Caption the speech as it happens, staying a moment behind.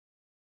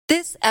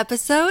This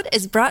episode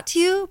is brought to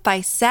you by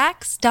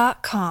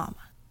Saks.com.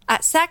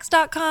 At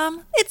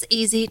Saks.com, it's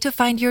easy to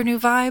find your new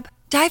vibe.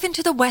 Dive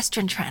into the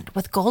Western trend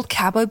with gold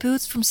cowboy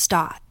boots from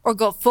Staud, or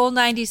go full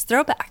 90s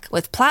throwback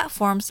with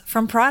platforms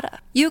from Prada.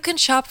 You can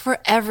shop for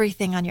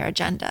everything on your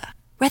agenda,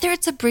 whether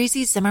it's a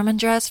breezy Zimmermann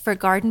dress for a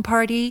garden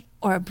party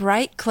or a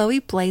bright Chloe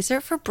blazer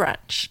for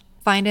brunch.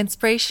 Find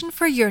inspiration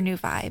for your new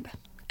vibe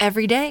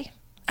every day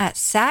at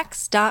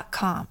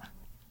Saks.com.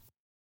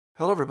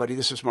 Hello, everybody.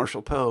 This is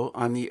Marshall Poe.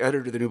 I'm the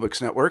editor of the New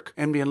Books Network.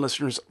 NBN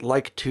listeners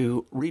like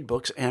to read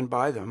books and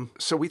buy them.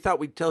 So we thought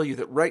we'd tell you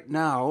that right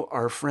now,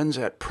 our friends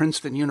at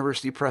Princeton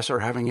University Press are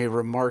having a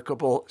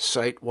remarkable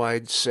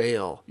site-wide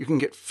sale. You can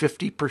get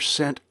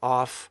 50%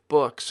 off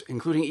books,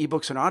 including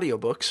ebooks and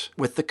audiobooks,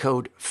 with the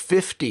code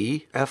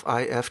 50,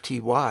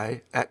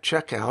 F-I-F-T-Y, at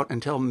checkout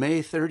until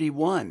May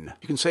 31.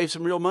 You can save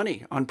some real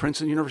money on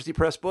Princeton University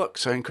Press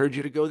books. I encourage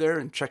you to go there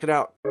and check it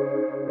out.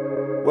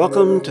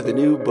 Welcome to the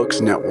New Books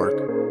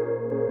Network.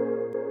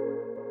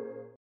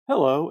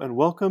 Hello, and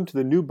welcome to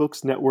the New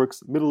Books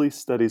Network's Middle East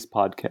Studies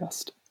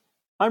podcast.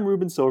 I'm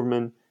Ruben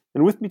Silverman,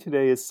 and with me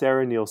today is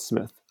Sarah Neal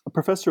Smith, a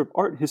professor of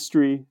art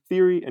history,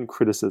 theory, and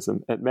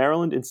criticism at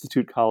Maryland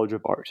Institute College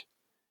of Art.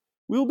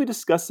 We will be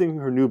discussing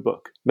her new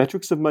book,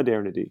 Metrics of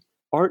Modernity,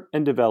 Art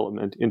and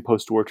Development in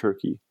Post-War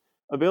Turkey,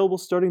 available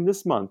starting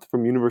this month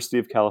from University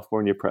of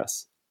California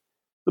Press.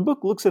 The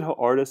book looks at how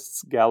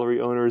artists,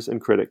 gallery owners, and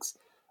critics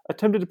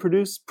attempted to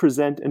produce,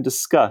 present, and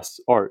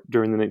discuss art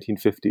during the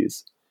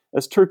 1950s,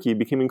 as Turkey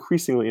became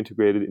increasingly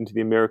integrated into the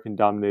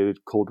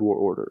American-dominated Cold War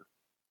order.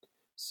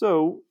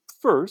 So,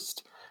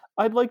 first,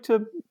 I'd like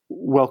to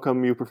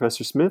welcome you,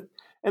 Professor Smith,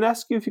 and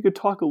ask you if you could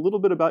talk a little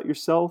bit about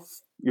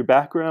yourself, your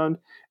background,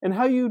 and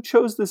how you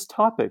chose this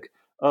topic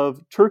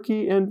of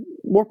Turkey and,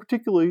 more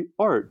particularly,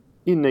 art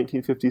in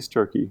 1950s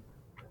Turkey.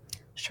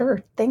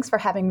 Sure. Thanks for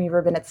having me,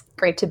 Ruben. It's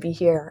great to be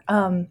here.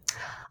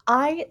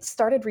 I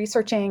started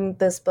researching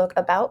this book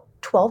about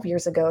 12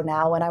 years ago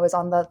now when I was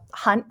on the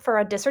hunt for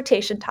a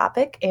dissertation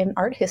topic in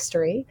art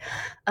history.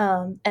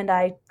 And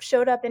I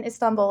showed up in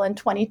Istanbul in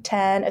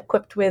 2010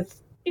 equipped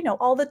with,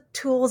 all the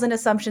tools and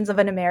assumptions of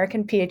an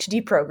American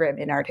PhD program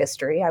in art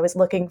history. I was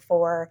looking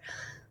for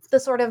the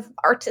sort of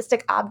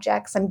artistic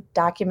objects and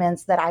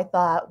documents that I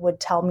thought would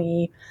tell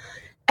me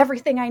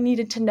everything I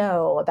needed to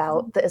know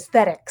about the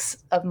aesthetics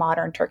of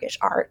modern Turkish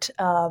art,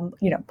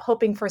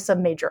 hoping for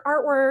some major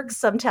artworks,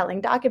 some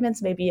telling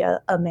documents, maybe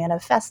a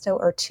manifesto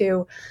or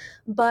two.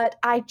 But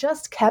I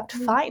just kept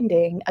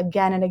finding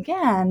again and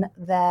again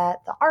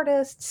that the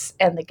artists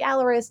and the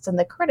gallerists and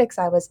the critics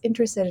I was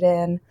interested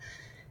in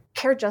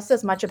cared just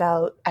as much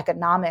about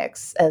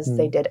economics as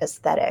they did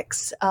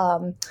aesthetics.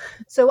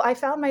 So I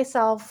found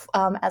myself,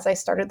 as I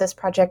started this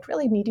project,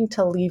 really needing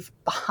to leave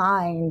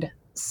behind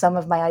some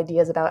of my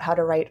ideas about how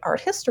to write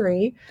art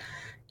history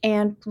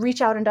and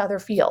reach out into other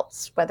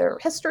fields, whether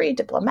history,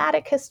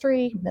 diplomatic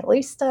history, Middle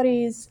East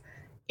studies,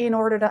 in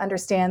order to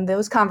understand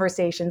those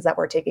conversations that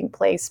were taking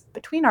place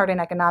between art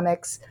and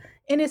economics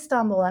in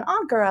Istanbul and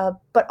Ankara,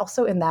 but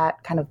also in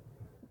that kind of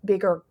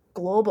bigger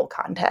global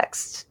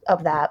context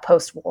of that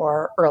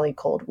post-war, early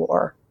Cold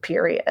War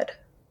period.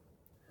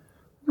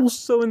 Well,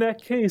 so in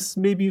that case,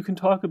 maybe you can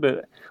talk a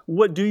bit.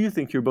 What do you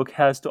think your book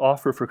has to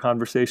offer for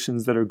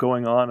conversations that are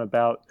going on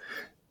about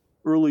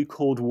early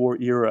Cold War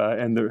era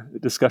and the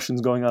discussions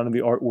going on in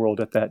the art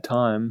world at that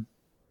time?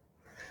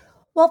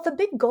 Well, the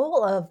big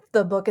goal of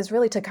the book is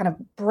really to kind of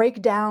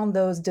break down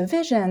those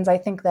divisions, I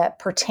think, that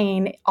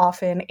pertain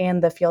often in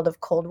the field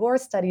of Cold War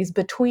studies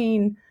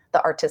between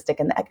the artistic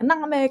and the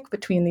economic,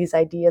 between these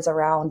ideas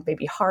around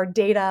maybe hard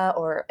data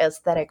or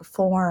aesthetic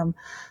form,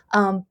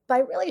 by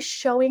really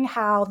showing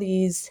how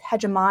these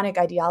hegemonic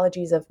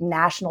ideologies of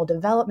national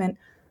development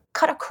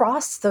cut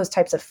across those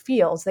types of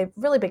fields. They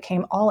really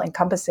became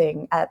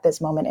all-encompassing at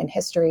this moment in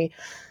history,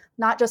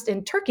 not just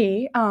in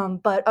Turkey,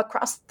 but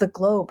across the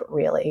globe,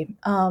 really.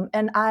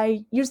 And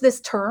I use this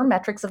term,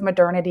 metrics of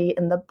modernity,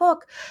 in the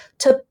book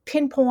to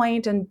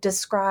pinpoint and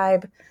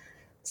describe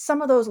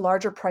some of those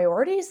larger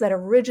priorities that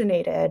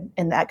originated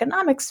in the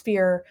economic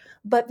sphere,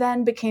 but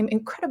then became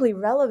incredibly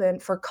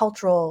relevant for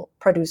cultural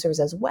producers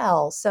as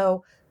well.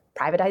 So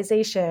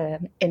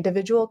privatization,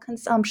 individual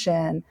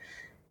consumption,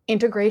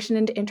 integration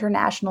into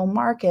international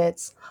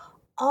markets,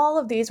 all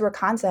of these were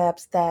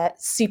concepts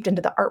that seeped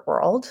into the art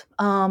world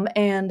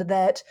and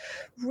that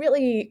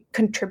really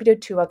contributed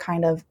to a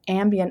kind of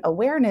ambient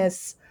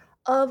awareness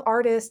of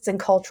artists and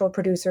cultural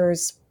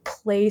producers'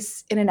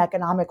 place in an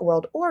economic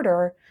world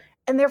order,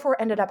 and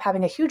therefore ended up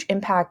having a huge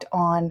impact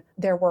on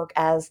their work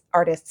as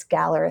artists,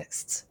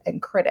 gallerists, and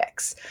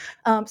critics.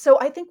 So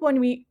I think when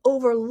we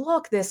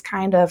overlook this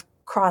kind of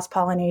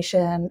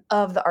cross-pollination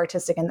of the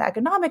artistic and the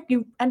economic,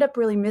 you end up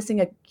really missing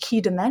a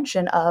key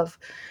dimension of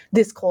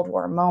this Cold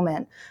War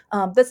moment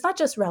that's not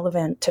just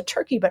relevant to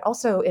Turkey, but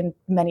also in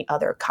many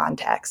other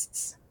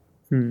contexts.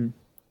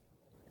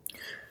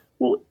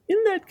 Well,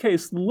 in that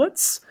case,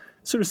 let's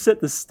sort of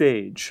set the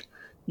stage.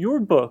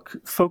 Your book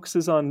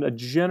focuses on a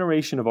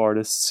generation of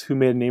artists who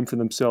made a name for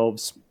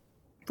themselves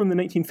from the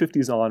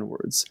 1950s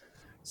onwards.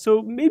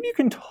 So maybe you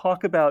can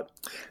talk about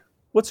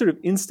what sort of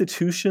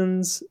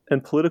institutions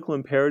and political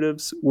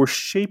imperatives were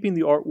shaping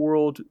the art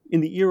world in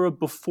the era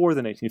before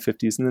the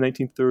 1950s, in the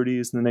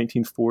 1930s, and the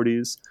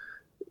 1940s.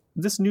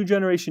 This new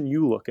generation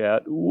you look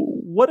at,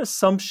 what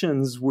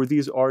assumptions were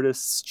these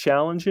artists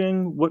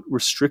challenging? What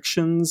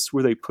restrictions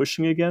were they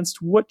pushing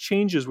against? What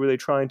changes were they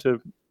trying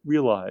to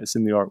realize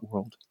in the art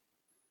world?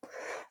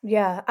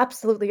 Yeah,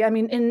 absolutely. I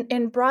mean,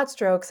 in broad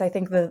strokes, I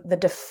think the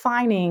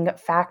defining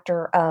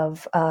factor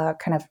of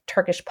kind of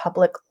Turkish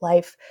public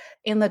life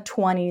in the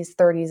 20s,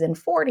 30s, and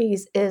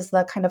 40s is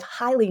the kind of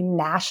highly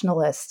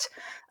nationalist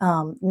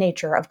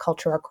nature of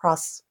culture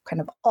across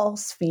kind of all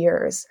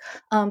spheres.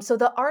 So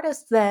the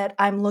artists that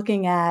I'm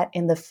looking at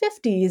in the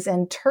 50s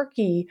in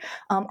Turkey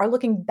are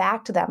looking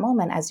back to that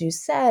moment, as you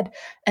said,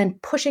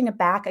 and pushing it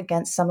back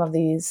against some of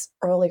these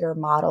earlier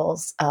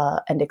models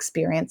and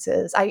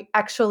experiences. I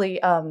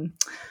actually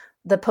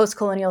the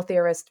post-colonial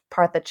theorist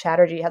Partha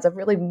Chatterjee has a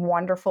really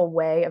wonderful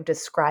way of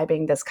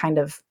describing this kind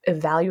of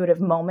evaluative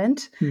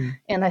moment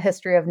in the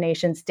history of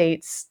nation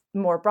states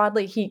more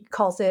broadly. He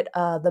calls it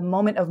the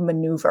moment of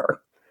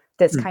maneuver,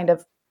 this kind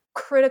of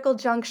critical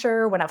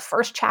juncture when a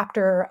first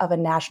chapter of a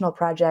national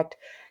project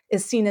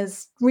is seen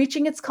as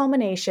reaching its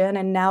culmination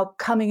and now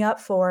coming up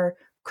for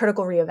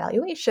critical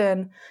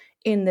reevaluation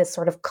in this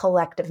sort of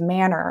collective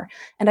manner.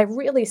 And I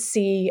really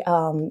see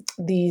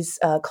these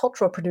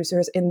cultural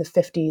producers in the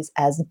 50s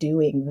as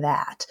doing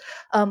that.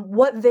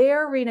 What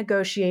they're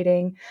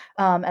renegotiating,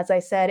 as I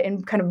said,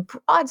 in kind of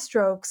broad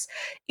strokes,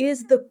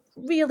 is the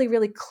really,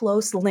 really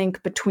close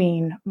link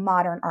between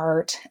modern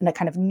art and a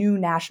kind of new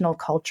national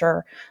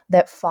culture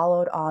that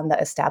followed on the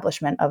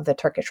establishment of the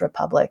Turkish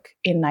Republic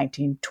in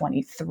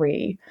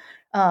 1923.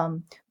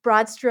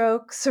 Broad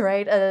strokes,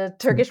 right? A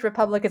Turkish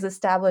Republic is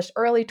established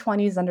early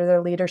 20s under the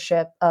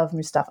leadership of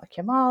Mustafa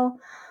Kemal,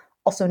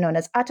 also known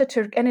as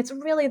Ataturk. And it's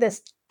really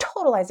this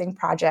totalizing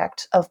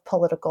project of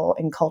political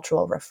and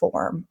cultural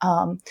reform.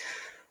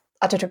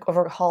 Ataturk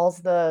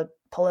overhauls the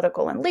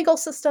political and legal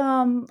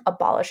system,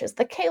 abolishes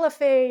the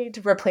caliphate,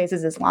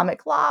 replaces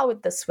Islamic law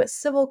with the Swiss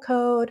civil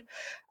code,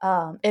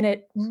 and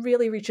it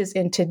really reaches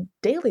into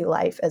daily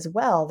life as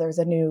well. There's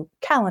a new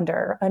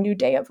calendar, a new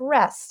day of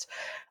rest,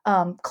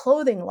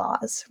 clothing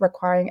laws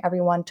requiring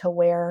everyone to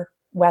wear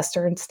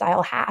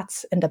Western-style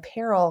hats and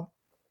apparel.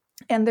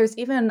 And there's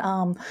even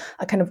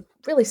a kind of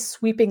really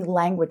sweeping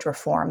language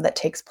reform that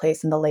takes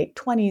place in the late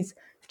 20s,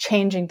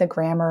 changing the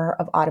grammar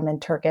of Ottoman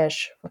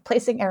Turkish,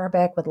 replacing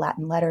Arabic with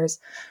Latin letters,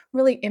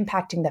 really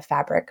impacting the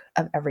fabric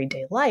of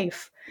everyday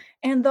life.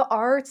 And the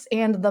arts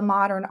and the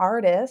modern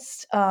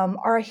artist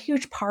are a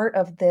huge part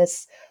of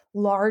this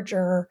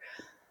larger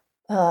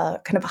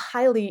kind of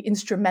highly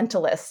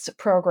instrumentalist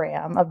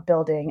program of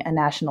building a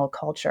national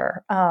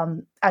culture.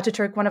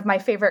 Ataturk, one of my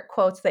favorite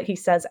quotes that he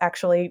says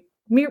actually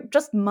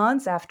just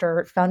months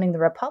after founding the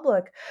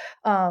Republic,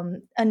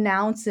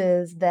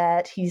 announces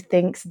that he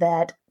thinks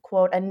that,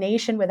 quote, a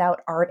nation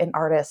without art and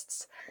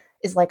artists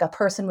is like a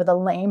person with a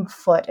lame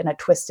foot and a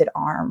twisted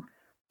arm,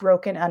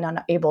 broken and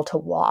unable to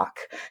walk.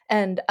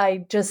 And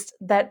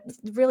that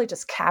really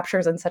just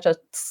captures in such a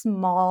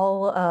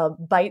small,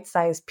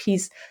 bite-sized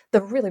piece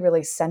the really,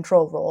 really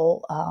central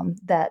role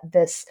that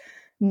this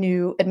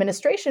new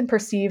administration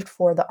perceived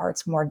for the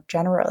arts more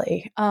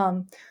generally.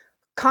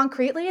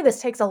 Concretely,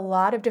 this takes a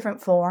lot of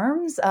different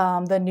forms.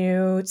 The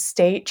new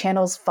state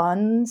channels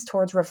funds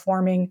towards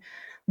reforming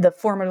the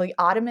formerly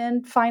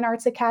Ottoman Fine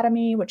Arts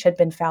Academy, which had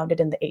been founded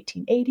in the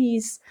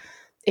 1880s.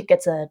 It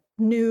gets a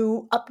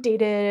new,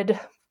 updated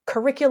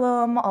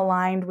curriculum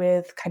aligned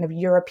with kind of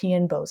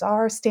European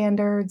Beaux-Arts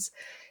standards.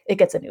 It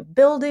gets a new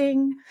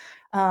building.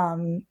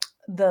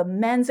 The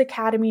Men's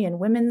Academy and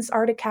Women's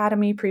Art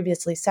Academy,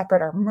 previously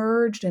separate, are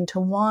merged into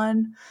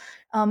one.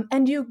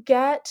 And you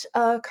get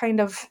a kind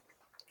of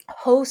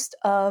host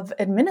of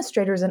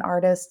administrators and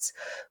artists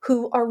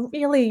who are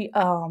really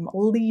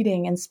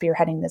leading and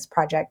spearheading this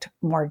project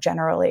more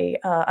generally.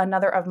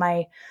 Another of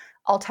my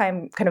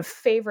all-time kind of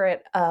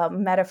favorite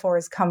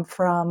metaphors come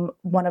from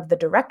one of the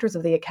directors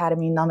of the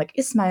Academy, Namık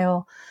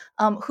Ismail,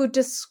 who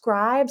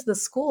describes the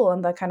school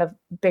and the kind of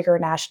bigger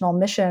national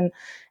mission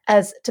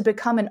as to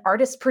become an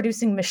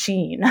artist-producing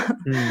machine.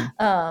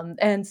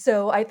 And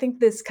so I think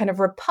this kind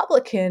of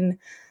Republican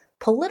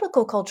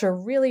political culture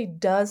really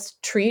does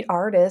treat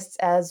artists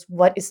as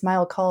what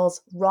Ismail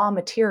calls raw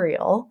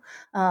material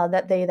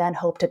that they then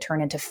hope to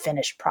turn into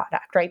finished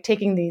product, right?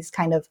 Taking these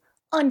kind of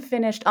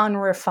unfinished,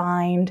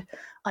 unrefined,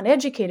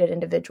 uneducated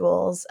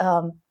individuals,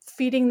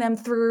 feeding them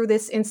through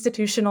this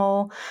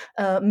institutional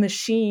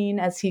machine,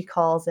 as he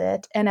calls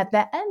it. And at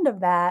the end of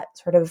that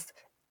sort of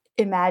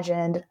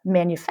imagined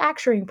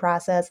manufacturing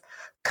process,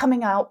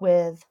 coming out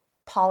with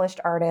polished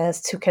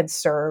artists who can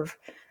serve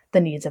the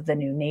needs of the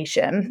new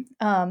nation.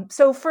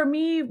 So for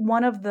me,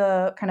 one of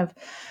the kind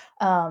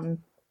of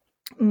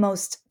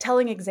most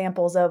telling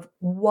examples of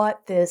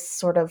what this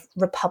sort of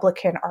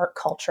Republican art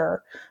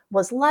culture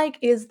was like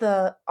is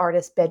the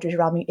artist Bedri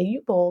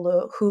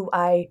Eyüboğlu, who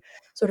I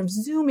sort of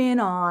zoom in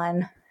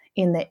on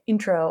in the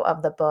intro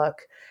of the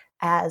book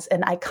as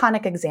an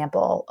iconic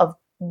example of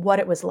what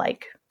it was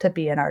like to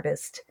be an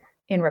artist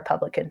in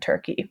Republican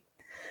Turkey.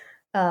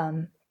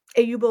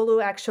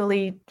 Eyüboğlu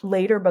actually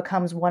later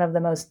becomes one of the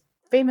most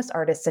famous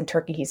artists in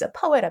Turkey. He's a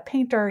poet, a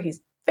painter.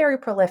 He's very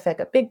prolific,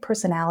 a big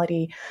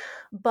personality.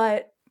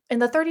 But in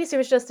the 30s, he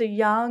was just a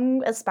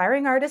young,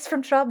 aspiring artist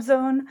from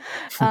Trabzon.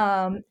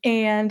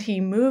 And he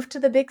moved to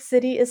the big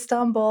city,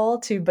 Istanbul,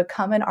 to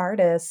become an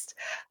artist,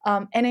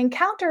 and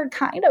encountered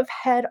kind of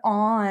head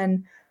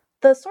on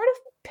the sort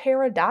of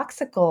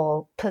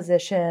paradoxical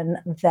position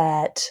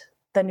that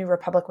the New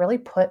Republic really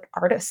put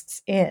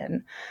artists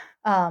in.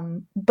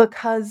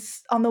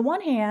 Because on the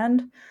one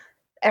hand,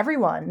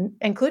 everyone,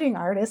 including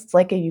artists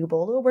like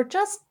Eyüboğlu, were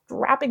just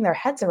wrapping their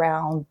heads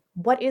around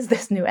what is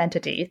this new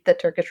entity, the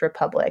Turkish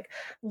Republic,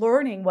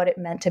 learning what it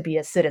meant to be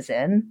a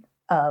citizen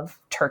of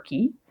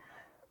Turkey.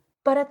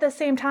 But at the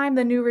same time,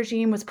 the new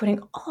regime was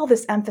putting all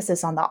this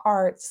emphasis on the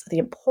arts, the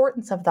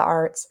importance of the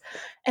arts,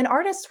 and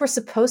artists were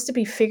supposed to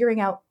be figuring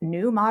out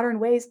new modern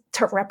ways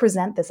to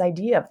represent this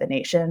idea of the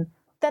nation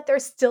that they're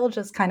still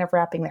just kind of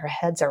wrapping their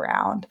heads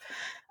around.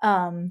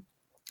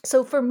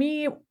 So for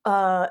me,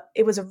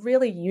 it was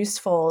really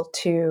useful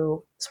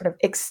to sort of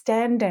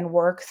extend and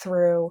work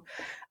through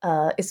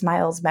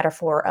Ismail's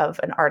metaphor of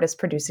an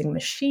artist-producing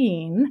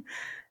machine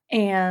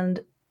and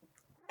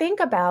think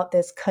about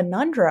this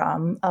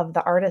conundrum of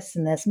the artists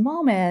in this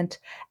moment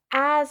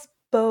as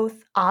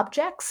both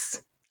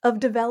objects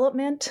of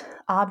development,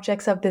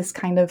 objects of this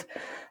kind of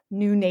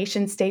new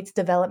nation state's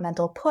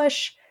developmental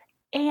push,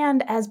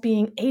 and as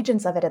being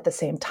agents of it at the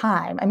same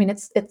time. I mean,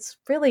 it's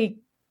really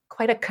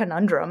quite a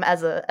conundrum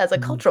as a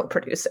cultural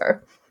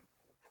producer.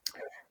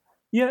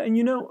 Yeah, and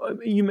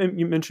you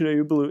mentioned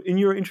Eyüboğlu. In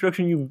your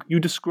introduction, you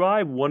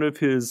describe one of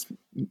his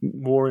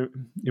more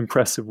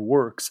impressive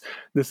works,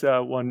 this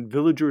one,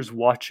 Villagers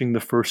Watching the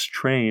First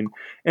Train.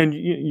 And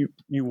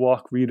you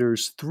walk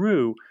readers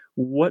through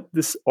what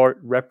this art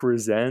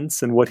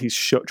represents and what he's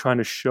trying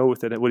to show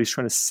with it, and what he's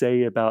trying to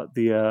say about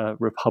the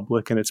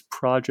Republic and its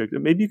project.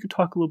 And maybe you could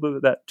talk a little bit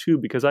about that too,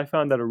 because I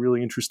found that a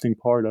really interesting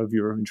part of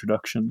your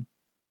introduction.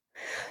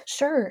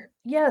 Sure.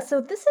 Yeah.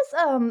 So this is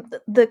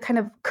the kind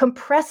of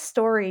compressed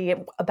story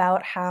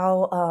about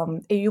how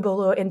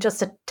Eyüboğlu, in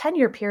just a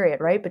 10-year period,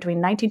 right, between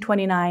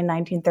 1929 and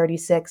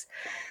 1936,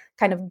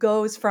 kind of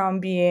goes from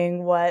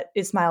being what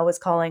Ismail was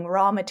calling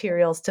raw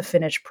materials to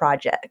finished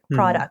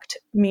product,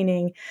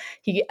 meaning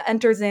he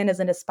enters in as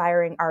an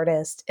aspiring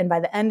artist. And by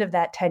the end of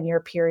that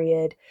 10-year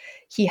period,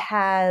 he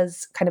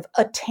has kind of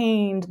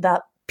attained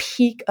the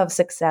peak of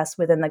success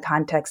within the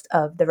context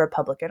of the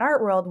Republican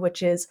art world,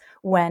 which is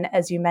when,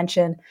 as you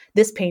mentioned,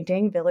 this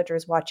painting,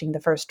 Villagers Watching the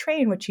First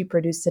Train, which he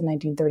produced in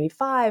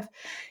 1935,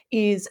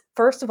 is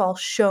first of all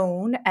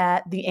shown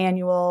at the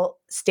annual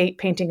State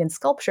Painting and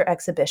Sculpture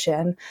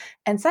exhibition,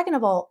 and second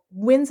of all,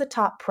 wins a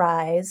top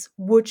prize,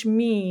 which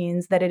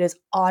means that it is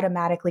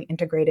automatically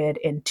integrated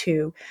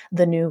into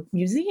the new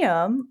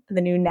museum,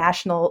 the new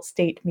National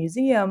State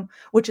Museum,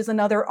 which is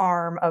another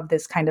arm of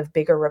this kind of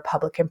bigger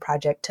Republican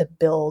project to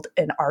build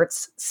an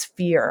arts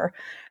sphere.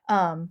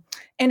 And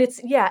it's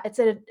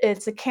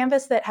a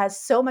canvas that has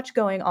so much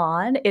going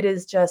on. It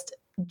is just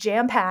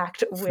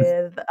jam-packed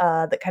with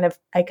the kind of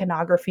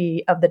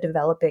iconography of the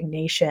developing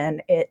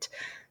nation. It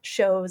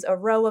shows a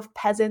row of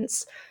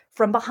peasants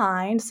from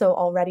behind, so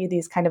already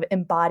these kind of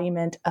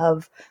embodiment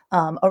of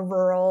a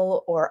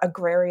rural or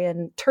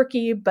agrarian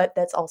Turkey, but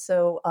that's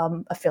also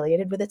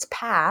affiliated with its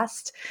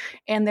past.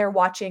 And they're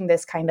watching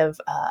this kind of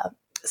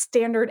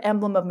standard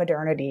emblem of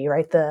modernity,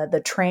 right?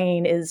 The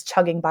train is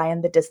chugging by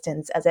in the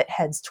distance as it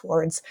heads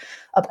towards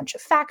a bunch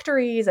of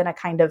factories and a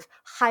kind of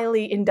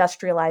highly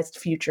industrialized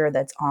future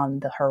that's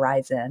on the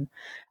horizon.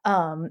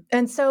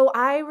 And so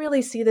I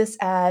really see this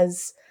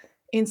as,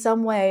 in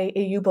some way,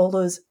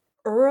 Eyüboğlu's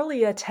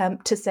early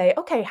attempt to say,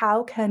 okay,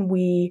 how can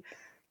we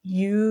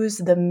use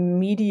the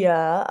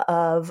media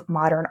of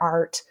modern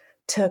art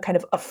to kind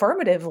of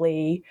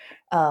affirmatively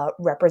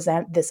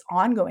represent this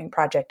ongoing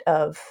project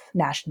of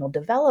national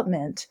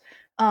development.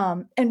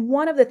 And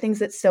one of the things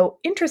that's so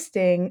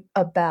interesting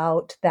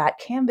about that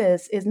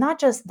canvas is not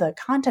just the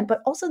content,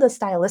 but also the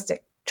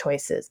stylistic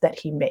choices that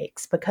he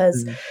makes,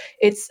 because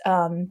it's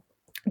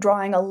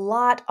drawing a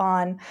lot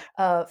on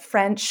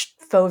French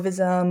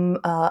Fauvism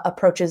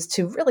approaches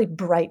to really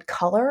bright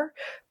color,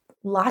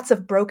 lots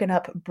of broken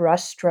up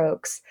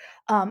brushstrokes.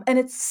 And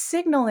it's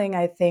signaling,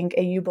 I think,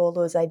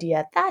 Eyüboğlu's idea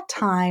at that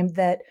time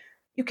that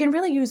you can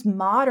really use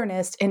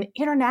modernist and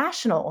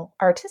international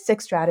artistic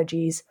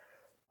strategies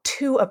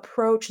to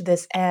approach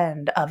this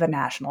end of a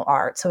national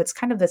art. So it's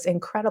kind of this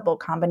incredible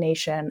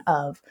combination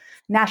of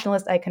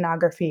nationalist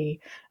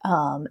iconography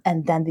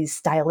and then these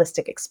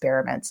stylistic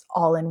experiments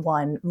all in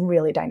one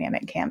really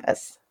dynamic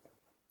canvas.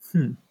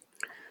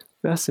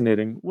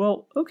 Fascinating.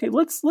 Well, okay,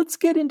 let's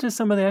get into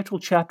some of the actual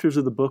chapters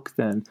of the book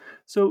then.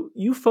 So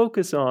you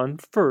focus on,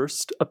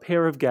 first, a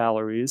pair of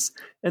galleries,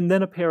 and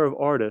then a pair of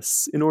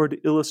artists in order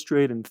to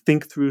illustrate and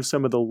think through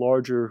some of the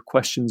larger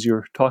questions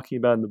you're talking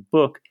about in the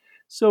book.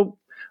 So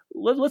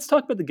let's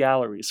talk about the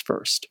galleries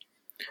first.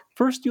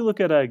 First, you look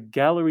at a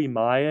Gallery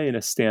Maya in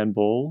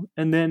Istanbul,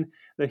 and then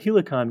the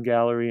Helicon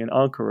Gallery in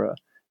Ankara.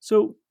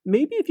 So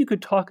maybe if you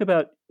could talk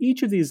about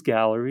each of these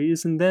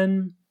galleries and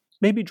then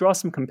maybe draw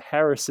some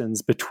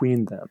comparisons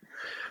between them.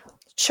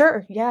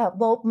 Sure. Yeah.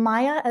 Well,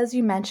 Maya, as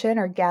you mentioned,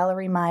 or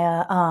Gallery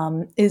Maya,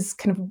 is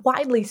kind of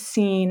widely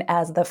seen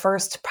as the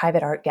first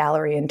private art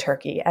gallery in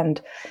Turkey.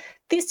 And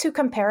these two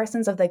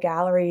comparisons of the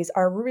galleries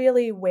are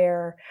really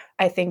where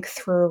I think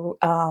through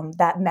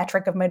that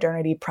metric of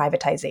modernity,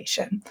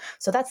 privatization.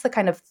 So that's the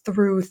kind of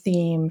through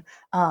theme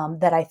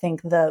that I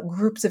think the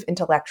groups of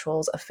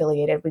intellectuals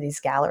affiliated with these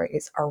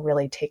galleries are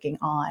really taking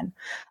on.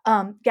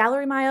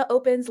 Gallery Maya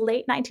opens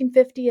late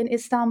 1950 in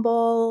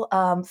Istanbul,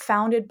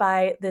 founded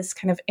by this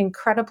kind of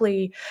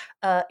incredibly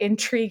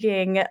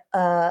intriguing,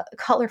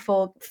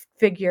 colorful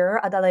figure,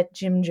 Adalet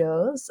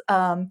Cimcioz,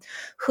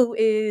 who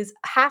is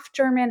half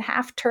German,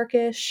 half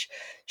Turkish.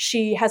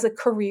 She has a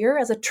career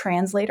as a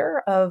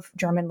translator of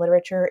German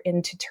literature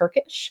into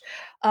Turkish.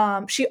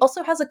 She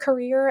also has a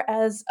career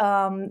as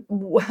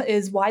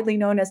is widely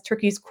known as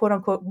Turkey's quote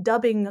unquote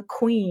dubbing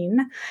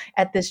queen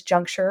at this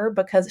juncture,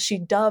 because she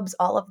dubs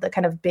all of the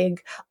kind of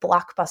big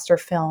blockbuster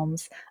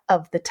films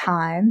of the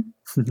time.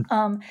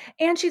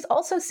 And she's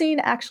also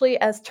seen actually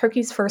as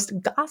Turkey's first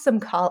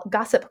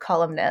gossip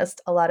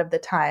columnist a lot of the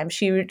time.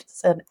 She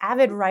was an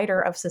avid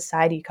writer of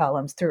society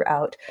columns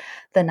throughout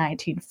the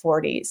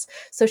 1940s.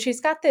 So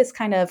she's got this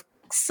kind of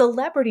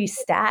celebrity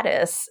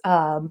status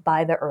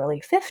by the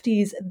early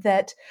 50s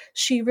that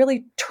she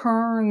really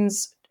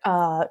turns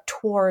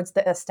towards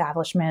the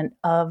establishment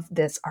of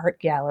this art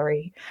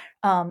gallery.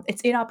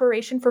 It's in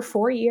operation for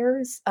 4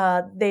 years.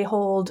 They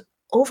hold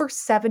over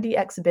 70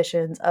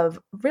 exhibitions of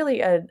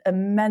really an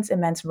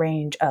immense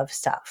range of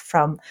stuff,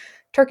 from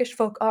Turkish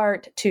folk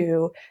art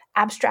to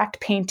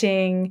abstract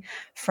painting,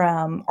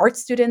 from art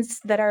students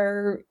that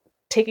are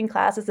taking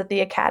classes at the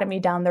academy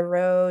down the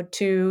road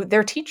to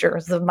their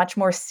teachers, the much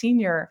more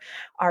senior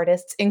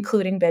artists,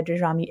 including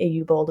Bedri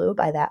Eyüboğlu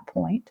by that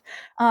point.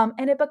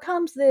 And it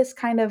becomes this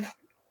kind of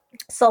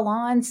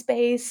salon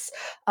space,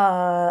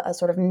 a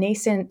sort of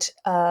nascent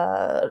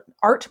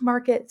art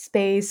market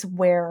space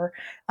where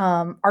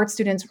art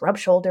students rub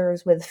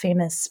shoulders with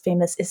famous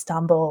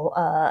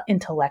Istanbul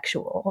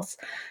intellectuals.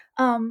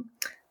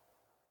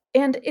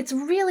 And it's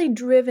really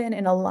driven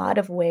in a lot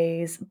of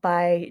ways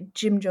by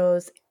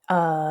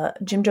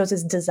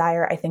Cimcioz's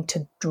desire, I think,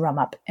 to drum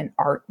up an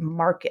art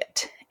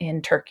market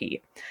in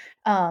Turkey.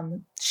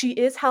 She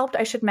is helped,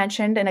 I should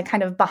mention, in a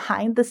kind of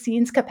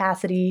behind-the-scenes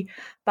capacity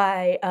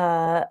by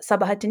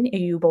Sabahattin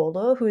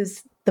Eyüboğlu, who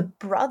is the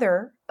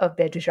brother of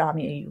Bedri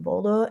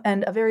Eyüboğlu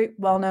and a very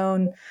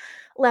well-known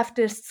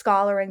leftist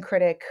scholar and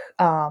critic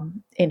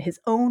in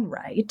his own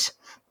right.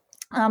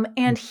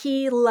 And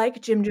he,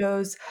 like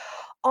Cimcioz,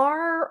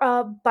 are,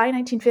 by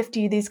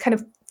 1950, these kind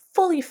of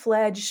fully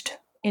fledged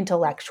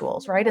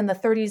intellectuals, right? In the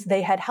 30s,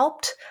 they had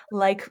helped,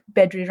 like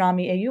Bedri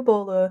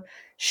Eyüboğlu,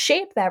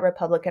 shape that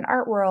Republican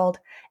art world.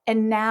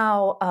 And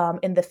now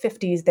in the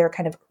 50s, they're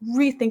kind of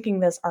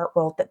rethinking this art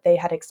world that they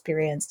had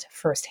experienced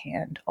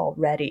firsthand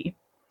already.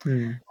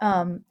 In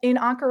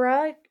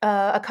Ankara,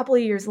 a couple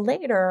of years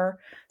later,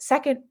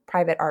 second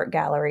private art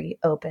gallery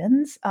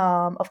opens.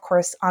 Of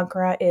course,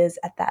 Ankara is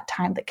at that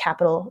time the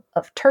capital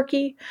of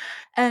Turkey.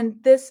 And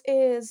this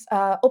is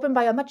opened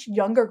by a much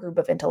younger group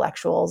of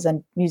intellectuals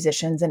and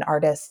musicians and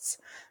artists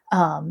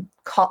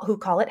who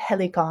call it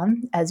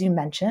Helicon, as you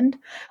mentioned,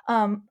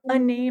 a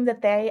name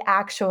that they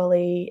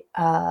actually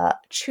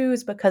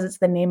choose because it's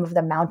the name of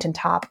the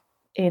mountaintop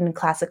in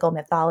classical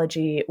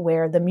mythology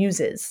where the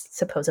Muses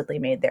supposedly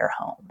made their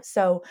home.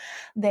 So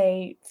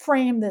they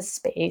frame this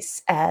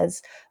space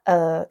as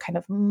a kind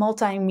of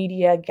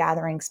multimedia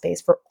gathering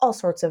space for all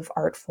sorts of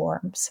art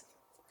forms.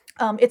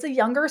 It's a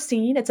younger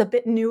scene. It's a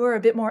bit newer, a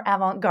bit more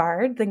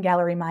avant-garde than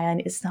Gallery Maya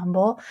in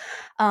Istanbul.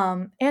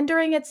 And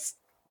during its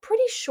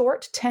pretty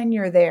short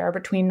tenure there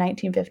between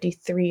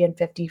 1953 and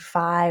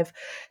 55.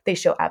 They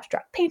show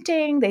abstract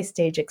painting, they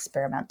stage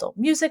experimental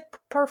music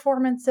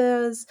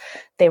performances,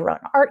 they run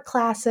art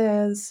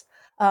classes,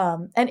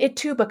 and it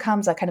too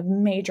becomes a kind of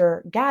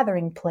major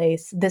gathering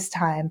place, this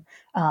time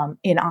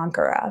in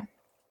Ankara.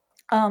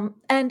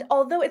 And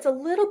although it's a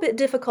little bit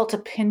difficult to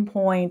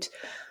pinpoint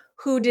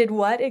who did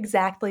what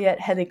exactly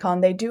at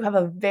Helicon, they do have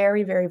a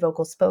very, very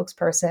vocal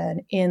spokesperson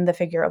in the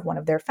figure of one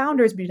of their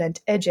founders, Bülent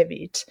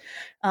Ecevit,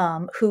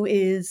 who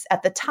is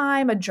at the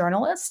time a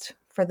journalist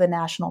for the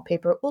national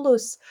paper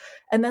Ulus,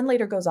 and then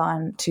later goes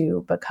on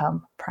to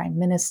become prime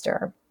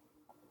minister.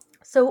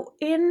 So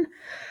in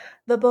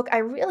the book, I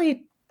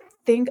really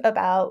think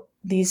about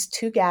these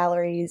two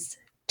galleries,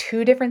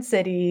 two different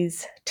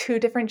cities, two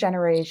different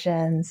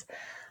generations,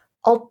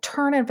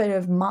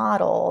 alternative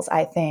models,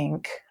 I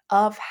think,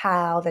 of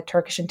how the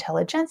Turkish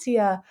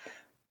intelligentsia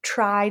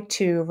tried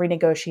to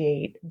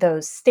renegotiate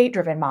those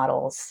state-driven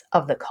models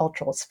of the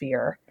cultural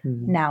sphere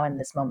now in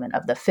this moment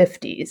of the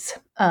 50s.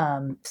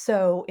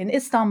 So in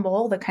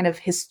Istanbul, the kind of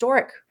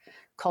historic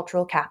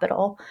cultural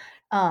capital,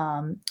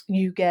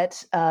 you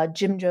get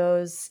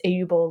Cimcioz,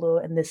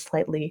 Eyüboğlu, and this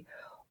slightly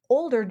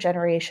older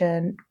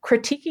generation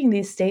critiquing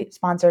these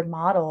state-sponsored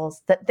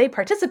models that they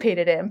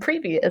participated in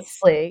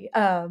previously.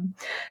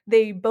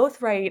 They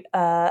both write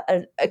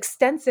an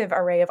extensive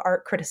array of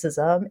art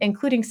criticism,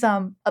 including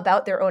some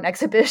about their own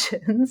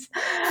exhibitions,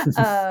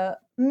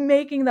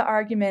 making the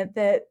argument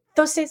that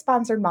those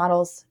state-sponsored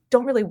models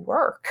don't really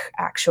work,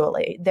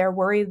 actually. They're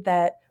worried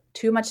that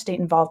too much state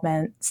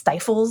involvement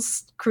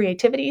stifles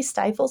creativity,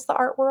 stifles the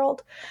art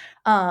world.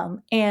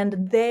 And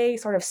they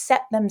sort of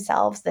set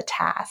themselves the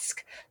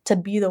task to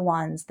be the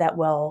ones that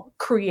will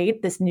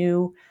create this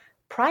new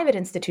private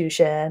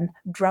institution,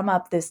 drum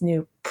up this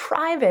new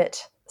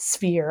private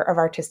sphere of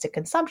artistic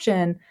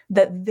consumption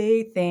that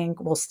they think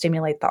will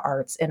stimulate the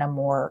arts in a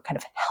more kind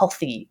of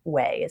healthy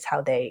way, is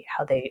how they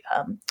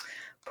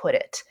put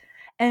it.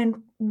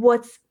 And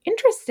what's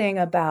interesting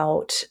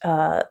about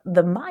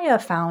the Maya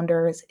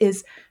founders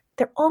is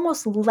they're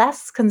almost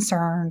less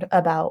concerned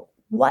about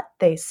what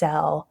they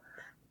sell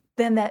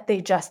than that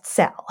they just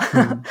sell.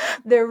 Mm-hmm.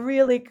 They're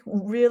really,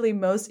 really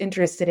most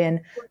interested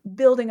in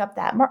building up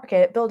that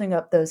market, building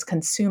up those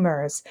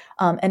consumers.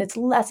 And it's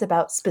less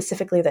about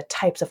specifically the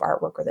types of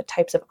artwork or the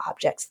types of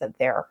objects that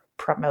they're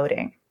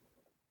promoting.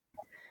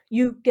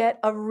 You get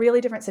a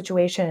really different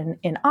situation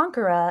in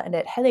Ankara and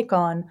at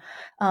Helikon,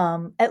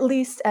 at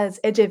least as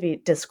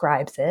Ecevit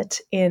describes it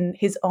in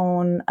his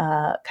own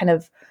kind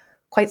of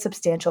quite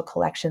substantial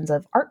collections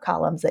of art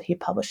columns that he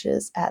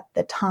publishes at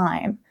the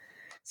time.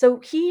 So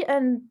he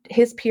and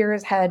his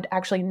peers had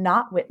actually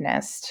not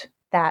witnessed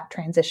that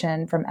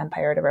transition from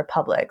empire to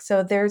republic.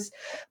 So there's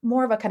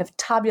more of a kind of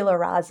tabula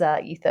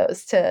rasa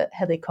ethos to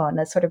Helikon,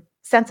 a sort of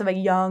sense of a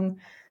young,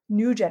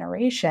 new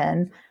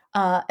generation.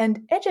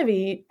 And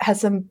Ecevit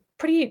has some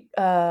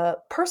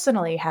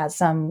personally has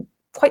some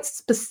quite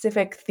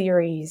specific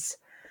theories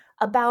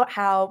about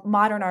how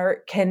modern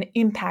art can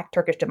impact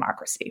Turkish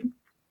democracy.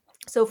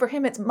 So for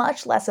him, it's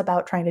much less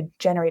about trying to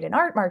generate an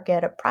art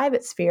market, a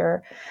private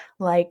sphere,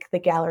 like the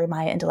Gallery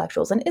Maya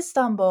intellectuals in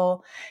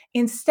Istanbul.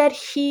 Instead,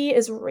 he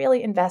is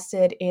really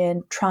invested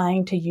in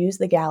trying to use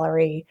the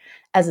gallery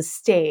as a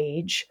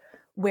stage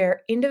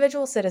where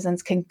individual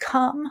citizens can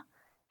come,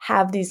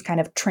 have these kind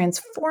of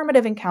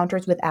transformative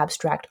encounters with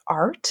abstract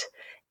art,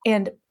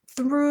 and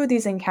through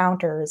these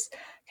encounters,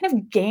 kind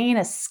of gain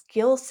a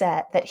skill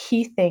set that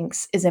he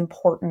thinks is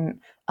important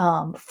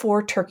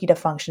for Turkey to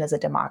function as a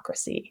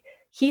democracy.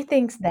 He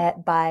thinks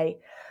that by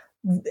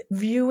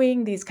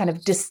viewing these kind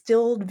of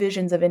distilled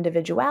visions of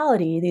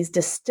individuality, these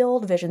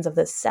distilled visions of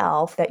the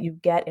self that you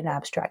get in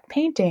abstract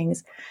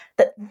paintings,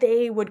 that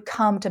they would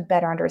come to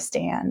better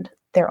understand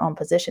their own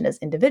position as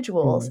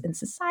individuals in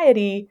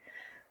society,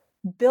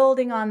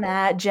 building on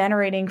that,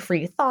 generating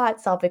free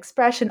thought,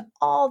 self-expression,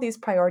 all these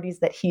priorities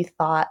that he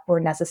thought were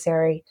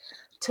necessary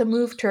to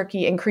move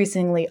Turkey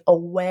increasingly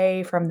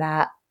away from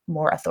that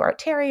more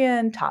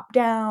authoritarian,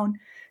 top-down,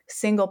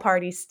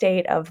 single-party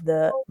state of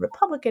the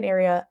Republican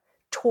era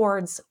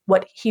towards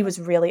what he was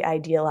really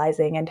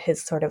idealizing, and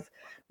his sort of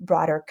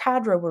broader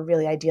cadre were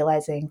really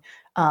idealizing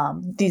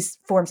these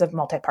forms of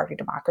multi-party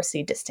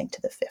democracy distinct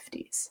to the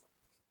 50s.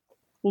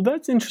 Well,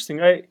 that's interesting.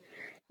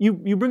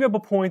 You bring up a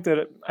point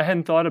that I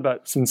hadn't thought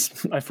about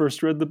since I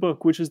first read the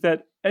book, which is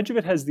that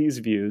Ecevit has these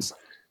views,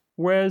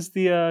 whereas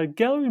the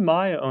Gallery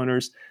Maya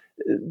owners,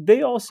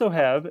 they also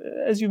have,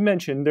 as you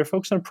mentioned, they're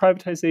focused on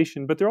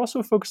privatization, but they're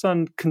also focused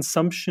on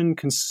consumption,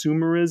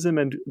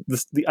 consumerism, and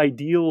the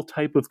ideal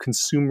type of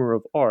consumer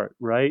of art,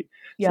 right?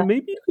 Yeah. So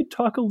maybe you could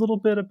talk a little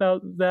bit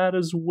about that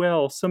as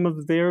well, some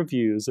of their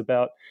views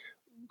about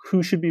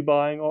who should be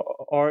buying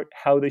art,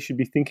 how they should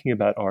be thinking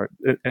about art,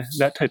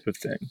 that type of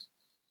thing.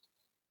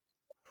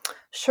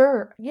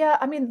 Sure. Yeah.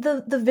 I mean,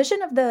 the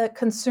vision of the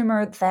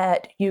consumer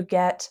that you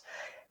get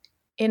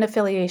in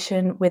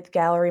affiliation with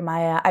Gallery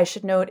Maya, I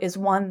should note, is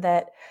one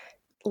that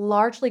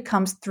largely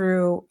comes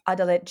through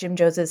Adalet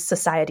Cimcoz's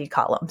society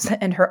columns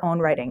and her own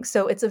writing.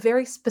 So it's a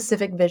very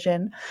specific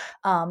vision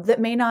that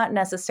may not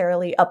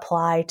necessarily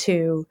apply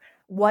to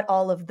what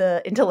all of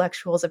the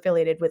intellectuals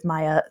affiliated with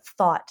Maya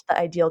thought the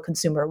ideal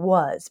consumer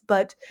was.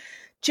 But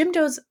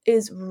Cimcoz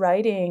is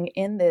writing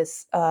in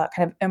this kind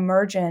of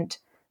emergent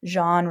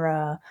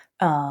genre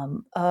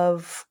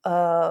of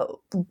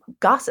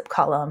gossip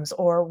columns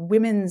or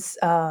women's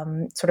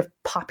sort of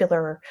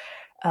popular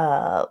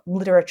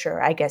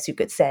literature, I guess you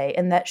could say,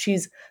 and that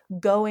she's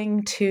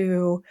going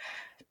to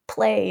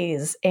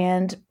plays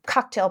and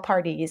cocktail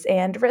parties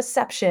and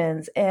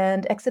receptions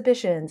and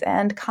exhibitions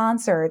and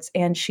concerts,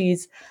 and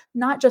she's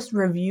not just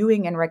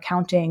reviewing and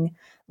recounting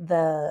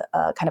the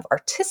kind of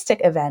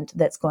artistic event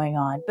that's going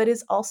on, but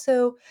is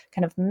also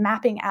kind of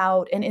mapping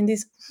out, and in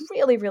these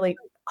really, really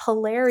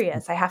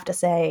hilarious, I have to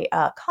say,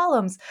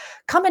 columns,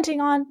 commenting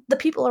on the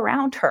people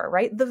around her,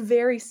 right? The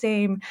very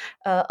same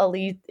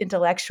elite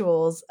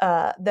intellectuals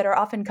that are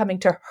often coming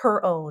to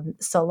her own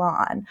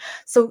salon.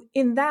 So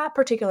in that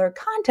particular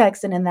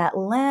context and in that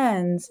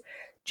lens,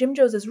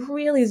 Cimcoz is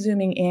really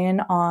zooming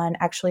in on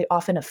actually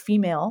often a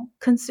female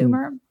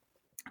consumer.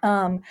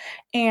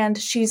 And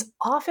she's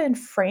often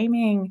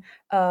framing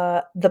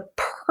the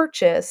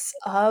purchase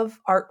of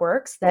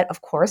artworks that,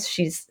 of course,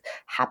 she's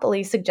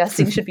happily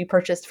suggesting should be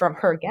purchased from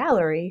her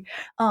gallery,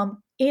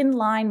 in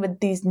line with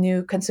these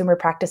new consumer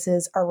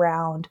practices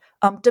around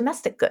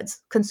domestic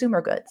goods,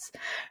 consumer goods.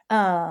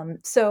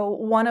 So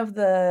one of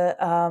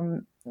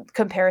the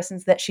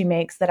comparisons that she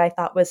makes that I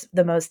thought was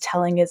the most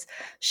telling is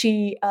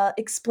she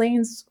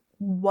explains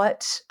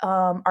what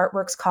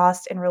artworks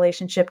cost in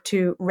relationship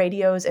to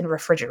radios and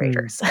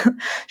refrigerators.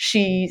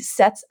 She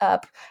sets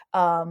up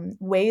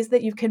ways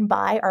that you can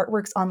buy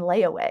artworks on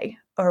layaway,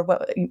 or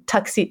what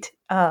tuxit.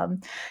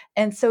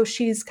 And so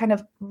she's kind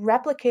of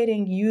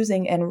replicating,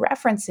 using, and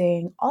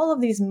referencing all of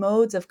these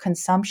modes of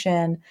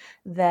consumption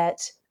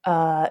that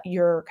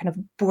your kind of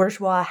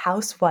bourgeois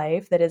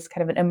housewife that is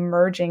kind of an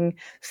emerging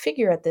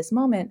figure at this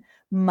moment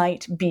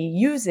might be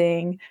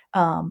using,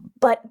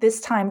 but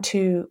this time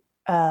to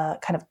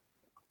kind of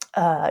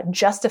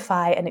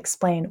justify and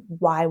explain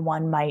why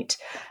one might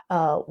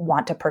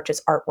want to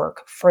purchase artwork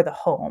for the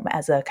home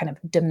as a kind of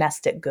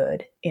domestic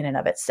good in and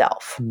of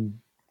itself.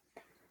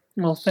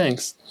 Well,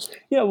 thanks.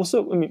 Yeah, well,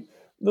 so, I mean,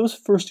 those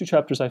first two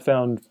chapters I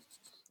found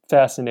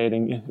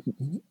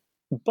fascinating,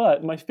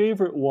 but my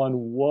favorite one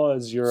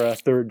was your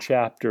third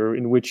chapter,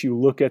 in which you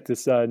look at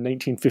this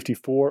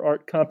 1954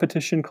 art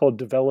competition called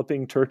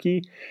Developing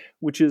Turkey,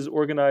 which is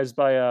organized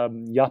by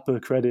Yapı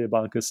Kredi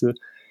Bankası.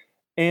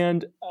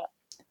 And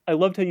I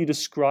loved how you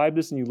described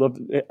this, and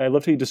I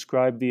loved how you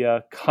described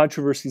the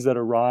controversies that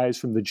arise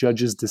from the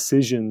judges'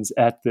 decisions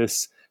at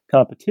this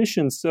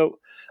competition. So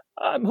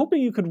I'm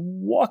hoping you could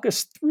walk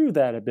us through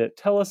that a bit.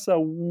 Tell us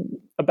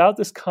about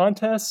this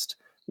contest,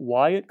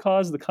 why it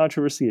caused the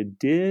controversy it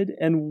did,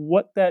 and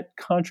what that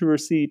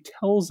controversy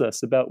tells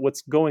us about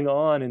what's going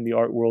on in the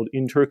art world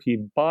in Turkey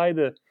by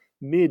the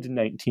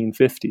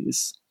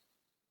mid-1950s.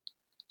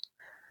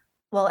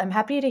 Well, I'm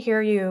happy to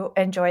hear you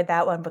enjoyed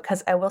that one,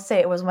 because I will say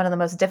it was one of the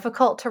most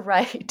difficult to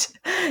write.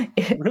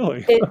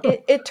 Really?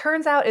 It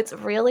turns out it's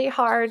really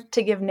hard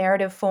to give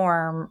narrative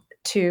form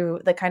to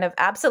the kind of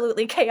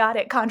absolutely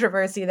chaotic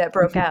controversy that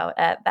broke out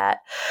at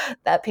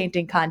that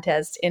painting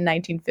contest in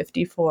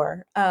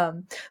 1954.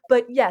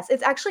 But yes,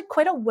 it's actually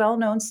quite a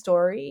well-known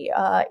story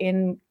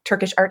in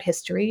Turkish art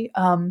history.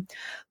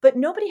 But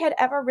nobody had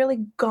ever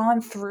really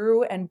gone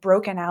through and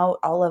broken out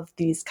all of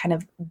these kind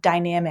of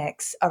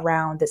dynamics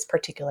around this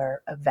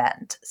particular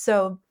event.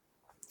 So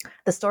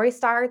the story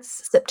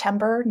starts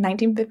September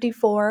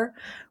 1954,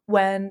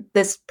 when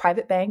this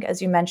private bank,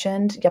 as you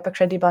mentioned, Yapı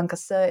Kredi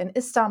Bankası in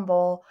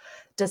Istanbul,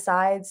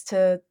 decides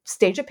to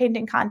stage a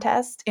painting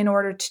contest in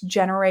order to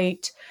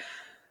generate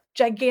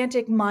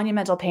gigantic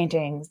monumental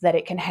paintings that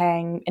it can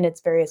hang in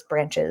its various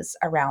branches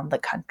around the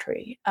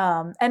country.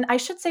 And I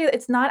should say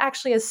it's not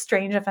actually as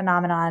strange a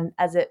phenomenon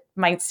as it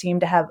might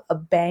seem to have a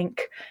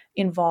bank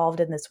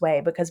involved in this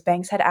way, because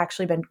banks had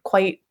actually been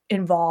quite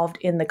involved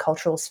in the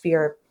cultural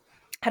sphere,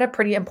 had a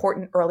pretty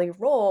important early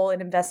role in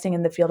investing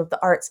in the field of the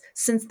arts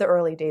since the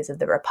early days of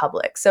the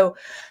Republic. So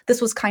this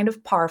was kind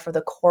of par for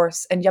the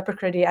course. And Yapı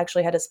Kredi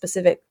actually had a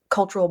specific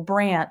cultural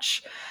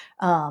branch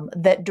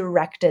that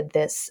directed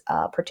this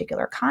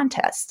particular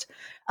contest.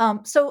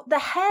 So the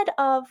head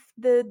of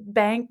the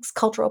bank's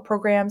cultural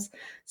programs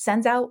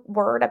sends out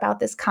word about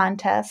this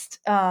contest.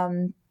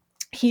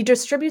 He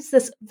distributes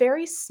this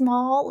very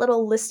small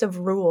little list of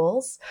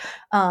rules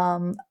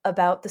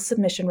about the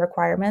submission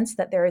requirements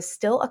that there is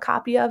still a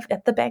copy of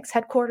at the bank's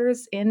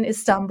headquarters in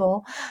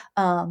Istanbul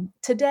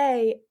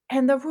today.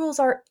 And the rules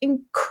are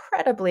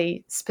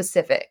incredibly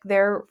specific.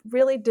 They're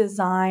really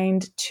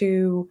designed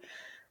to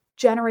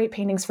generate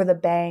paintings for the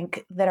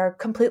bank that are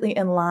completely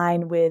in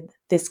line with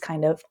this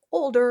kind of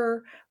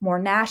older, more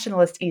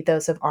nationalist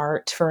ethos of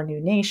art for a new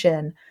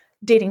nation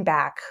dating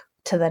back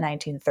to the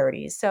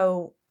 1930s.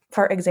 So,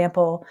 for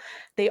example,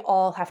 they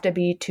all have to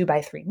be 2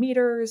 by 3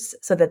 meters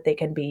so that they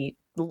can be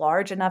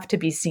large enough to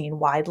be seen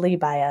widely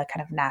by a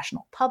kind of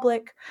national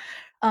public.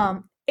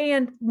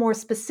 And more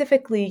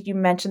specifically, you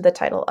mentioned the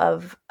title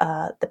of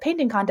the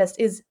painting contest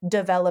is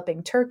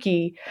Developing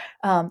Turkey.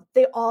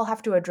 They all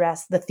have to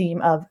address the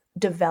theme of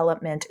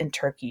development in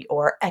Turkey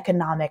or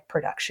economic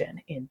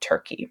production in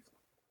Turkey.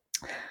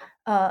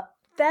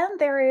 Then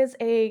there is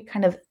a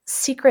kind of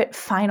secret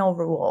final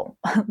rule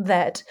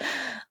that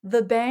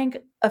the bank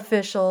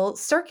official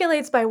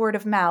circulates by word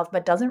of mouth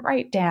but doesn't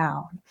write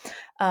down.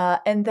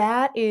 And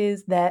that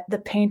is that the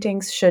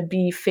paintings should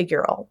be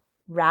figural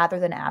rather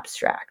than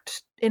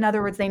abstract. In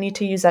other words, they need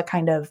to use a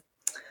kind of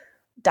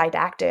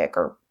didactic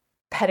or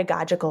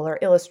pedagogical or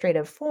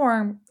illustrative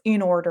form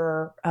in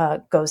order,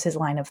 goes his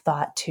line of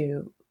thought,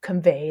 to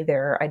convey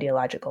their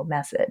ideological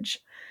message.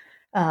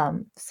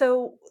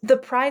 So the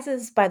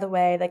prizes, by the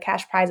way, the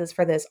cash prizes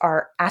for this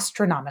are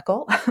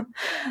astronomical.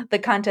 The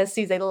contest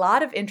sees a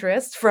lot of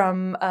interest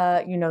from,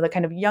 the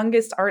kind of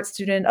youngest art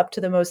student up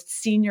to the most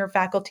senior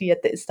faculty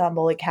at the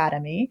Istanbul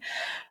Academy.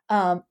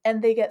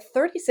 And they get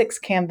 36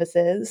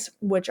 canvases,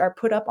 which are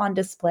put up on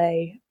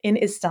display in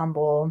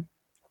Istanbul,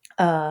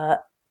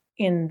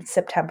 in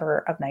September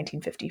of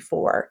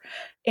 1954.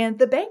 And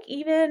the bank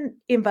even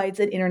invites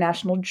an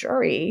international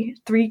jury,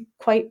 3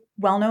 quite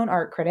well-known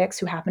art critics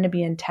who happen to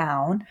be in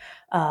town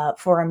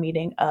for a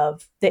meeting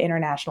of the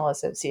International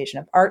Association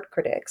of Art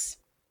Critics.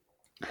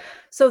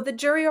 So the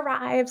jury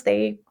arrives,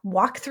 they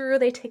walk through,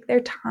 they take their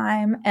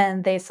time,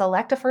 and they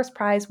select a first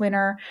prize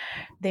winner.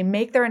 They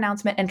make their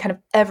announcement, and kind of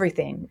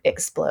everything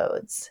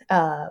explodes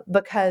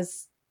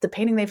because the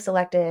painting they've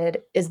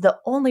selected is the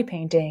only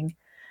painting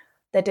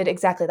that did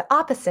exactly the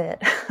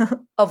opposite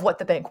of what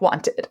the bank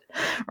wanted,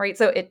 right?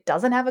 So it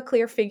doesn't have a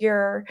clear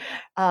figure.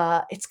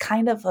 It's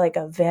kind of like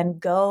a Van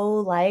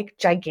Gogh-like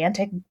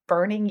gigantic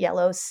burning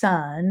yellow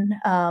sun.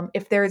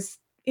 If there's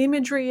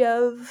imagery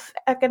of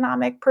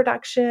economic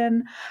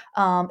production,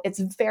 it's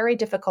very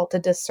difficult to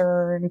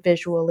discern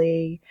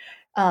visually.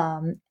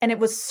 And it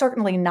was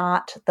certainly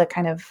not the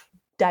kind of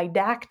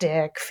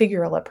didactic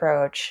figural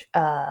approach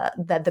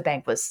that the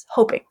bank was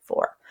hoping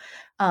for.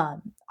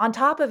 On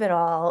top of it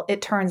all,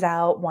 it turns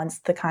out once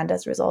the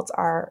contest results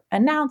are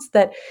announced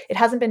that it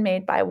hasn't been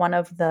made by one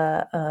of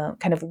the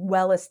kind of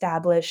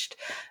well-established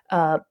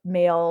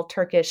male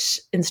Turkish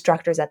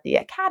instructors at the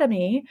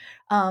academy,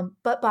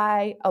 but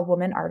by a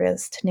woman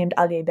artist named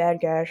Aliye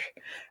Berger,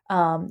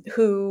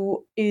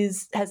 who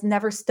has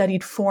never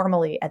studied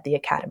formally at the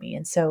academy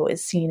and so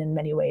is seen in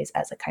many ways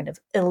as a kind of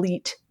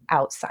elite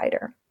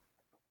outsider.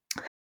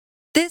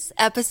 This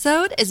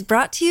episode is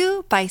brought to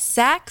you by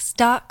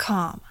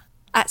Saks.com.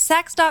 At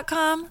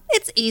Saks.com,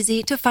 it's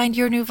easy to find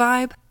your new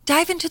vibe.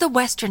 Dive into the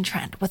Western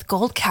trend with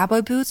gold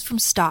cowboy boots from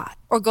Stott,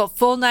 or go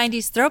full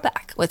 90s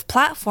throwback with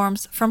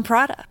platforms from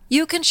Prada.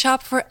 You can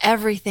shop for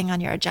everything on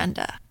your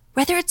agenda,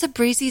 whether it's a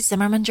breezy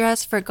Zimmermann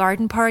dress for a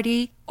garden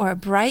party or a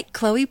bright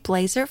Chloe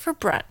blazer for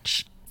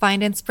brunch.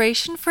 Find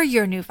inspiration for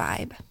your new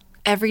vibe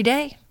every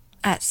day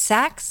at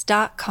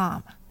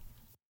Saks.com.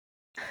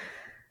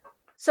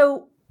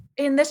 So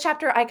in this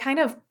chapter, I kind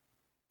of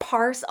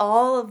parse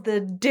all of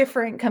the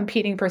different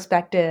competing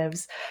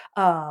perspectives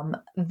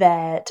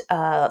that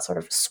sort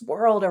of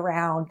swirled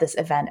around this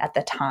event at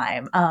the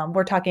time.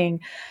 We're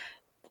talking,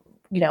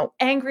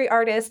 angry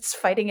artists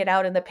fighting it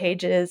out in the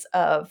pages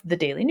of the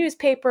daily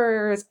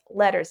newspapers,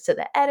 letters to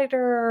the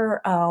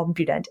editor.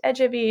 Bülent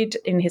Ecevit,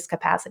 in his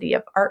capacity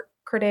of art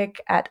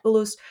critic at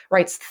Ulus,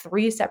 writes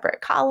 3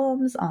 separate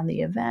columns on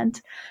the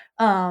event.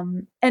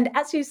 And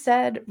as you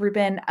said,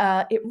 Ruben,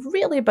 it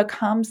really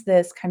becomes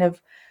this kind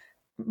of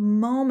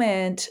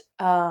moment,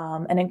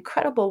 an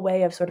incredible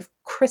way of sort of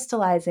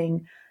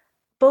crystallizing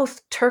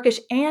both Turkish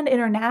and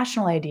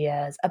international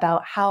ideas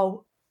about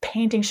how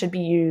painting should be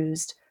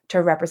used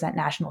to represent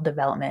national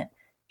development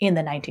in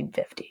the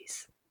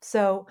 1950s.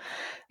 So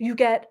you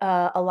get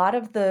a lot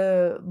of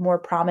the more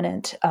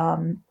prominent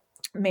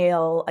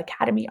male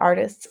academy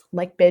artists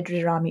like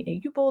Bedri Rami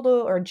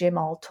Eyüboğlu or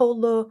Cemal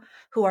Tollu,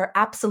 who are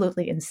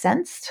absolutely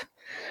incensed.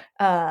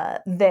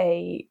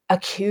 They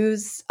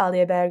accuse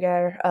Aliye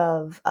Berger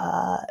of,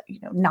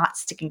 not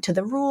sticking to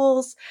the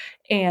rules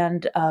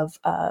and of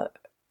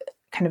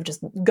kind of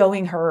just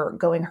going her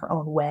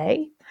own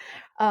way.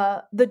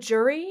 The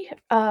jury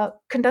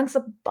conducts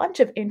a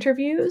bunch of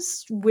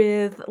interviews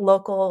with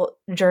local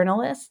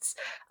journalists,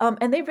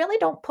 and they really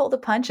don't pull the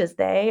punches.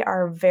 They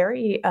are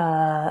very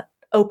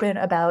open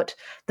about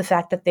the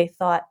fact that they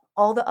thought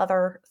all the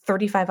other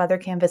 35 other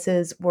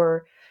canvases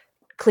were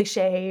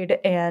cliched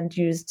and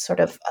used sort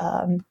of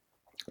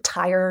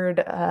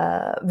tired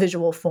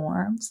visual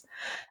forms.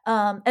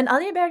 And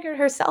Aliye Berger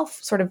herself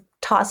sort of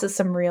tosses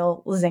some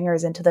real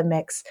zingers into the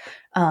mix,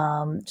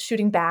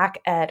 shooting back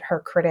at her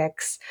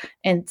critics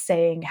and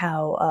saying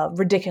how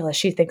ridiculous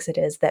she thinks it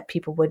is that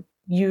people would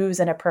use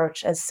an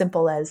approach as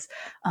simple as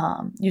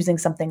using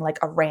something like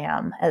a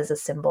ram as a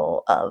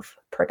symbol of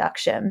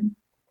production.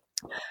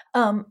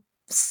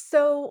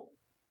 So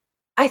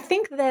I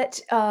think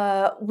that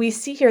we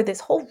see here this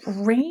whole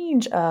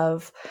range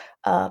of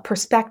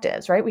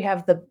perspectives, right? We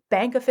have the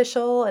bank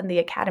official and the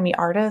academy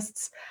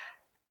artists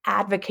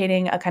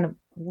advocating a kind of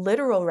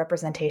literal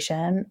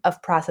representation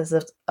of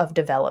processes of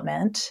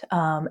development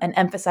and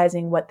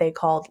emphasizing what they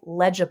called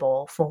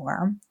legible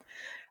form.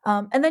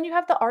 And then you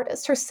have the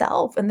artist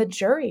herself and the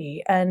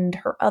jury and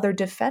her other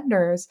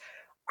defenders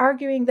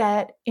arguing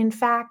that, in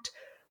fact,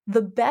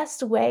 the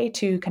best way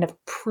to kind of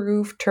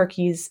prove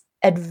Turkey's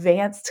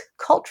advanced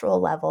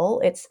cultural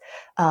level, its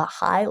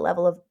high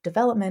level of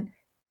development,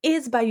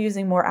 is by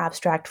using more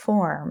abstract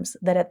forms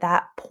that at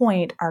that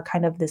point are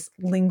kind of this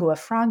lingua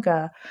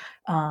franca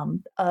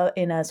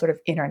in a sort of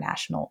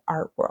international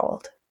art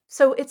world.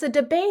 So it's a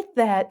debate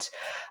that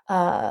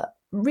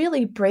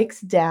really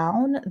breaks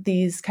down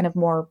these kind of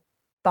more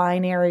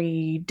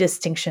binary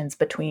distinctions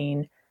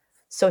between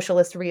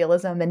socialist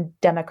realism and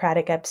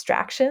democratic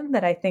abstraction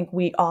that I think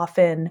we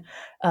often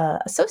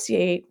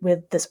associate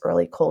with this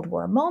early Cold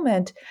War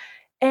moment.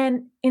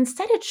 And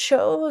instead it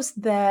shows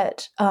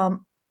that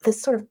this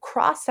sort of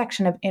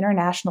cross-section of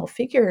international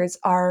figures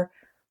are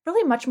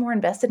really much more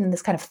invested in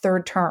this kind of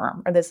third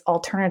term or this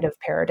alternative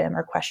paradigm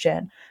or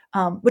question,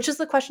 which is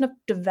the question of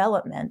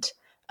development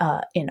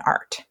in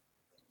art.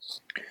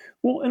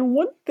 Well, and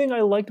one thing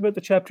I liked about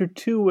the chapter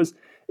too was,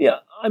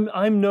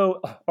 I'm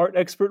no art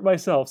expert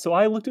myself, so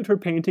I looked at her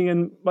painting,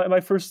 and my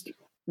first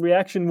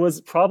reaction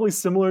was probably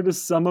similar to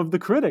some of the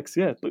critics.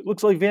 Yeah, it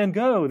looks like Van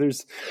Gogh.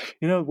 There's,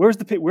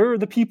 where are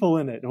the people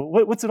in it?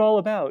 What's it all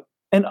about?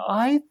 And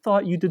I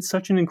thought you did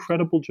such an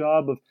incredible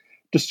job of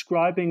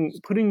describing,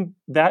 putting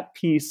that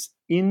piece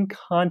in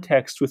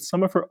context with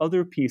some of her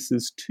other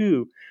pieces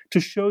too, to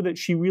show that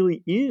she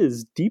really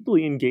is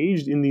deeply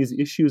engaged in these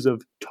issues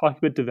of talking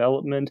about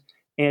development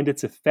and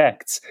its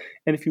effects.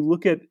 And if you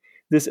look at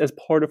this as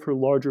part of her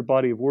larger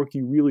body of work,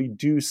 you really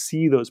do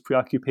see those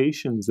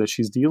preoccupations that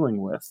she's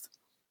dealing with.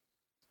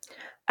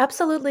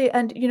 Absolutely.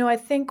 And, I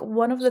think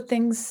one of the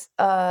things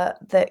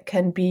that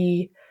can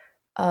be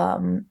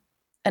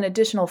an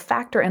additional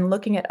factor in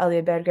looking at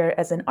Elia-Berger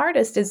as an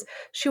artist is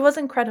she was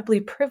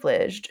incredibly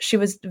privileged. She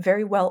was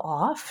very well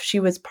off. She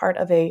was part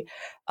of a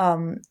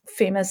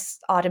famous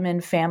Ottoman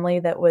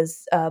family that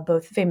was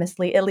both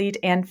famously elite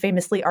and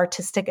famously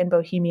artistic and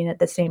bohemian at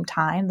the same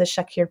time, the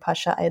Shakir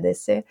Pasha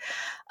ailesi.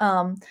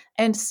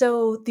 And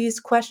so these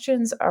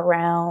questions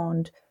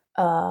around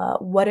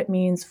what it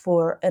means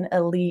for an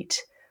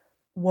elite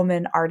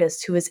woman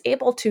artist who is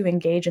able to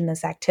engage in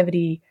this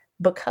activity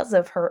because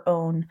of her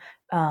own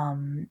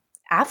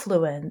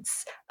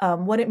affluence,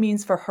 what it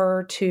means for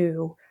her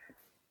to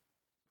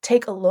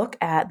take a look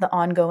at the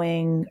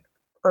ongoing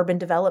urban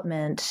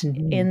development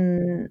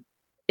in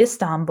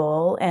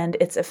Istanbul and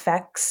its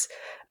effects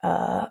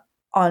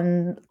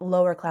on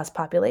lower class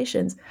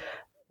populations.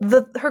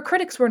 Her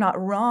critics were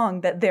not wrong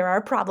that there are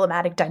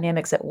problematic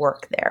dynamics at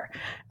work there.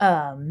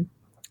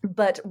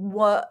 But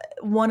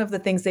one of the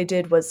things they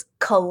did was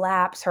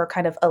collapse her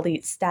kind of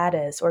elite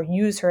status, or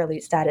use her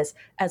elite status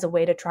as a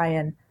way to try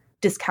and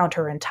discount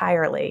her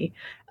entirely.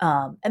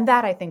 And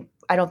that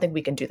I don't think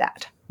we can do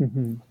that.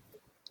 Mm-hmm.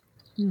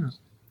 Yeah.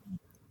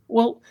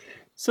 Well,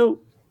 so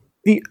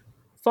the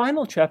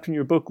final chapter in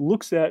your book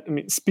looks at,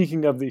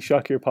 speaking of the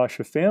Shakir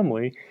Pasha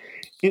family,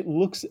 it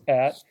looks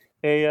at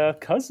a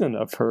cousin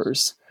of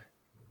hers.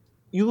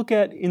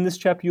 In this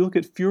chapter, you look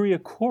at Furia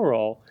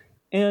Koral,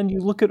 and you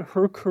look at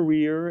her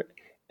career.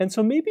 And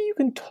so maybe you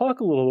can talk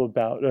a little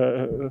about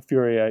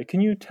Furia.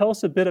 Can you tell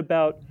us a bit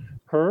about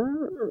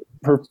her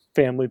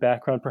family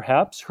background,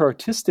 perhaps, her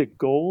artistic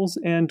goals,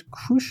 and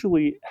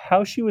crucially,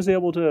 how she was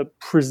able to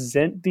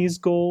present these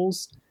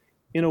goals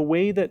in a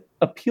way that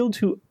appealed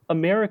to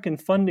American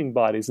funding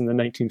bodies in the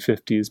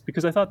 1950s?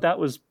 Because I thought that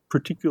was a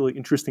particularly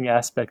interesting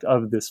aspect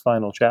of this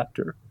final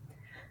chapter.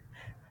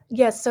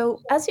 Yes, so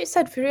as you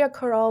said, Furia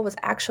Koral was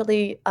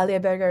actually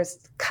Elia-Berger's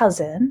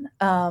cousin.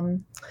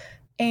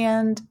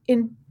 And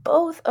in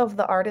both of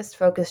the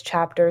artist-focused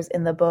chapters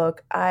in the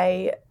book,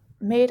 I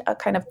made a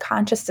kind of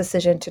conscious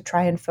decision to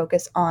try and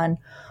focus on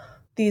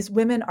these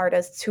women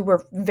artists who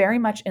were very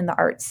much in the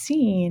art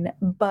scene,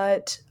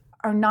 but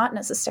are not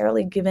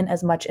necessarily given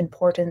as much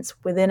importance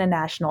within a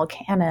national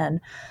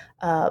canon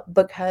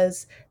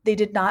because they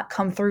did not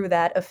come through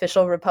that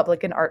official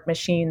Republican art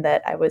machine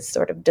that I was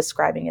sort of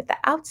describing at the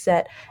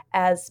outset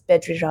as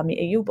Bedri Jami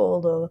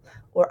Eyyuboğlu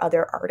or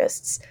other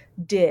artists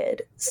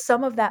did.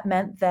 Some of that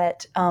meant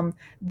that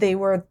they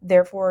were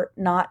therefore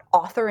not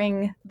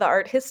authoring the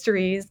art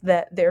histories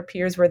that their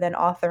peers were then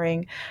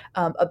authoring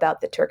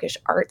about the Turkish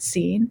art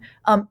scene.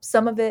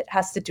 Some of it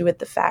has to do with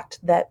the fact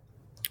that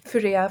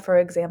Furia, for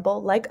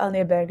example, like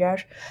Elia-Berger,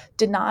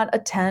 did not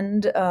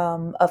attend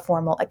a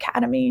formal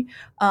academy,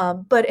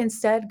 but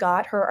instead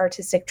got her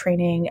artistic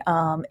training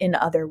in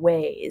other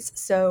ways.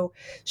 So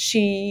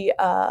she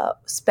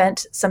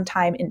spent some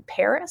time in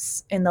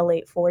Paris in the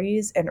late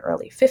 40s and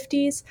early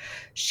 50s.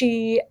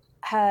 She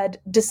had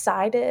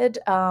decided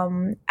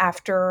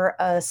after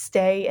a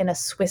stay in a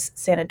Swiss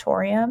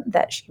sanatorium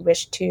that she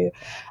wished to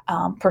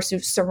pursue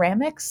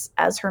ceramics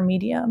as her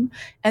medium.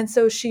 And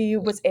so she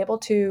was able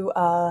to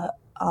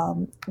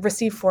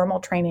receive formal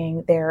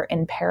training there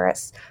in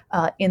Paris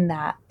in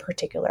that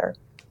particular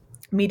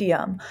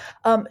medium.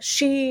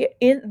 She,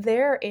 in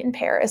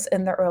Paris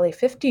in the early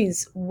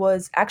 50s,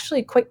 was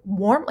actually quite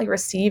warmly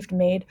received,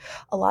 made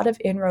a lot of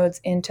inroads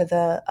into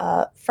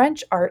the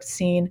French art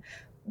scene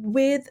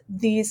with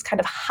these kind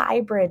of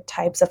hybrid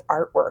types of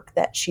artwork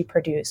that she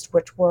produced,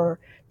 which were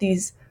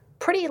these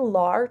pretty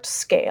large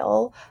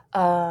scale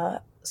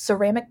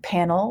ceramic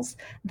panels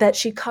that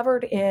she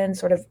covered in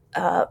sort of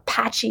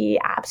patchy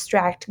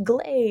abstract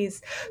glaze.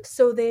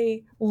 So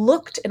they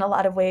looked in a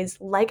lot of ways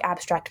like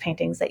abstract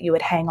paintings that you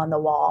would hang on the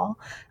wall,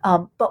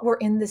 but were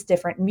in this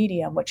different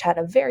medium, which had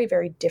a very,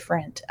 very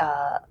different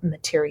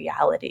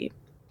materiality.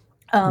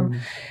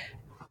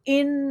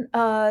 In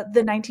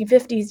the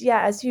 1950s,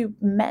 as you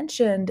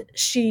mentioned,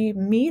 she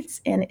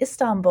meets in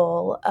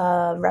Istanbul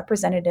a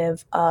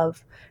representative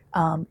of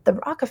the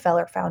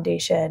Rockefeller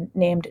Foundation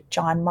named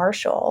John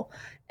Marshall.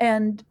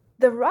 And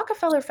the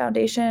Rockefeller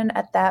Foundation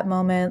at that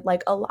moment,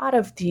 like a lot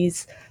of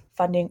these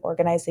funding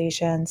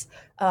organizations,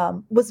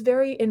 was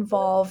very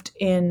involved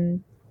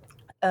in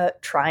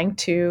trying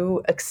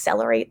to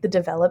accelerate the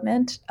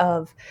development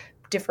of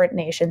different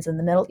nations in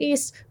the Middle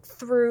East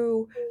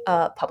through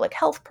public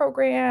health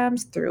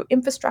programs, through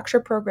infrastructure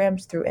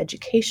programs, through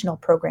educational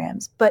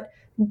programs, but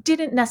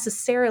didn't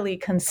necessarily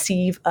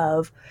conceive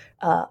of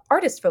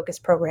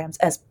artist-focused programs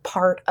as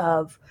part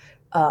of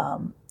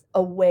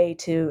a way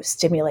to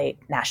stimulate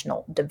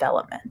national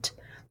development.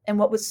 And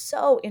what was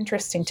so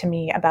interesting to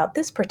me about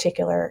this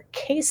particular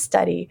case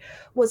study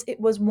was it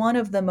was one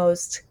of the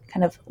most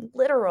kind of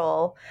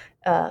literal,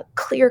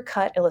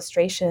 clear-cut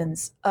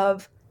illustrations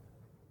of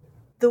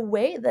the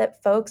way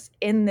that folks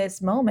in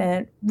this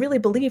moment really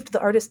believed the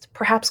artist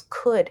perhaps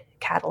could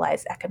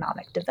catalyze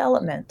economic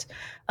development.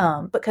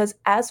 Because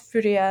as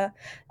Furia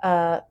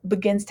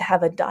begins to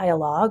have a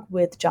dialogue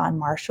with John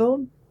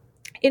Marshall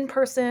in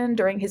person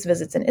during his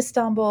visits in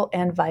Istanbul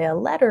and via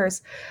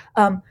letters,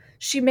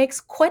 she makes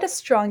quite a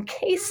strong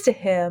case to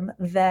him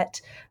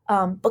that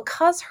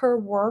because her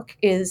work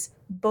is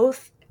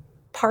both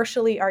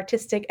partially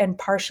artistic and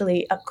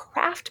partially a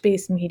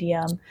craft-based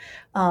medium,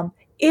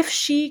 if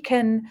she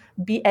can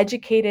be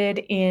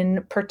educated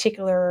in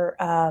particular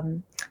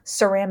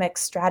ceramic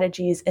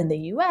strategies in the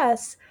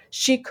US,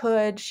 she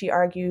could, she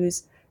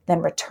argues, then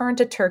return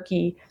to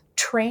Turkey,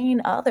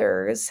 train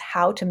others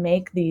how to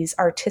make these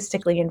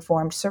artistically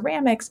informed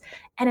ceramics,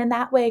 and in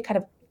that way kind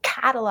of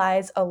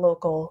catalyze a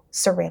local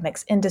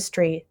ceramics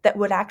industry that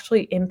would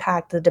actually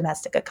impact the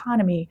domestic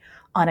economy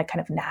on a kind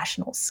of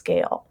national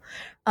scale.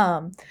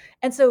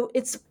 And so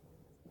it's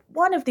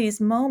one of these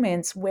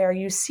moments where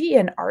you see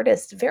an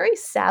artist very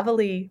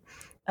savvily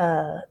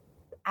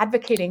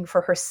advocating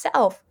for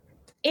herself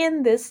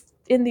in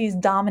these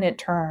dominant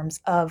terms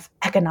of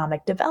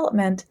economic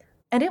development,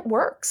 and it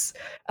works.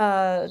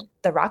 The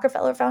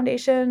Rockefeller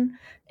Foundation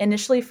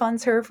initially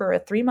funds her for a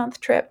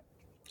 3-month trip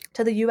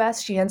to the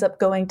U.S. She ends up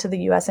going to the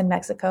U.S. and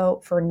Mexico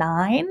for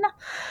 9.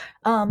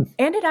 And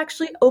it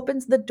actually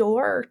opens the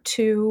door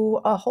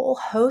to a whole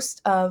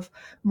host of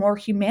more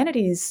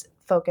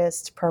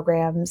humanities-focused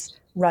programs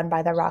run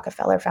by the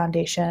Rockefeller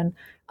Foundation,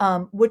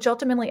 which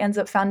ultimately ends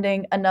up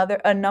funding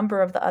a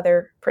number of the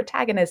other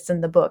protagonists in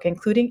the book,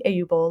 including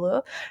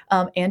Eyüboğlu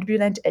and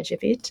Bülent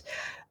Ecevit,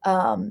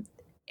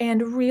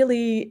 and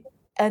really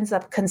ends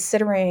up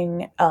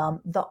considering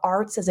the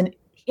arts as an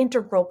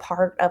integral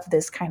part of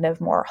this kind of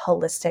more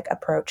holistic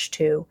approach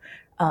to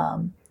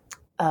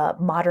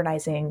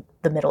modernizing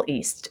the Middle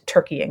East,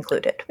 Turkey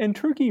included. And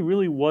Turkey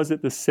really was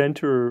at the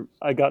center,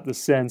 I got the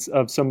sense,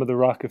 of some of the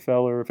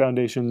Rockefeller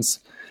Foundation's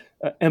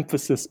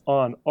emphasis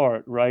on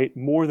art, right?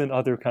 More than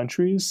other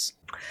countries?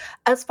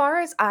 As far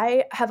as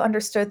I have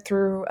understood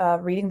through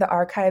reading the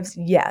archives,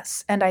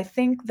 yes. And I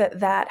think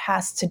that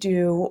has to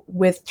do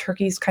with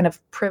Turkey's kind of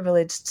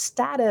privileged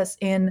status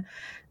in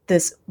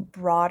this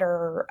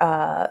broader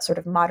sort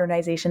of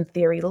modernization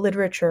theory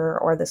literature,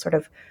 or the sort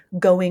of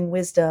going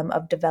wisdom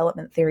of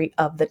development theory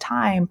of the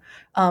time,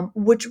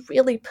 which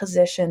really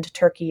positioned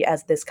Turkey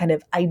as this kind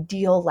of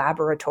ideal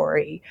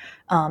laboratory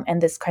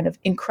and this kind of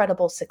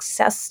incredible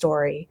success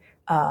story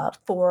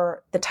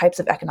for the types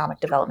of economic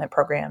development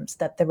programs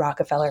that the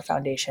Rockefeller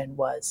Foundation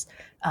was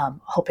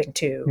hoping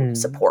to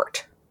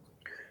support.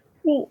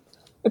 Well,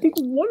 I think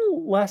one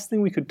last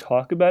thing we could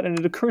talk about, and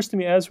it occurs to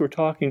me as we're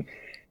talking,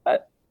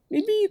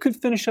 maybe you could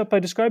finish up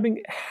by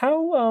describing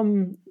how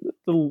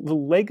the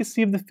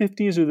legacy of the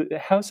 50s, or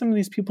how some of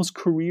these people's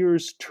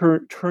careers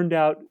turned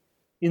out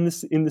in the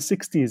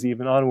 60s,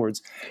 even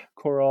onwards.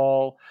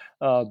 Corral,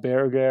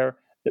 Berger,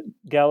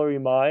 Gallery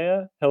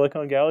Maya,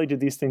 Helicon Gallery,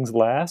 did these things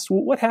last?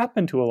 What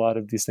happened to a lot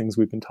of these things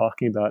we've been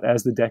talking about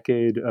as the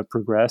decade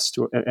progressed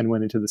and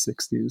went into the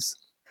 60s?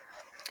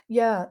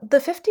 Yeah, the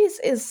 50s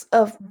is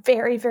a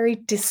very, very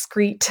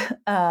discrete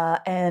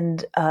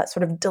and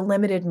sort of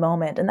delimited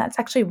moment. And that's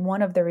actually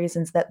one of the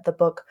reasons that the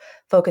book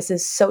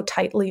focuses so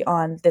tightly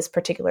on this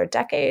particular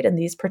decade and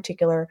these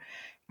particular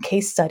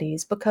case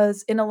studies,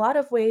 because in a lot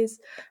of ways,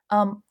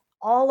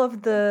 all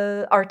of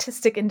the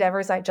artistic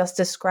endeavors I just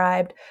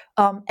described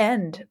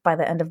end by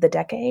the end of the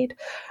decade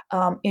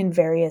in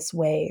various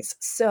ways.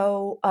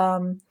 So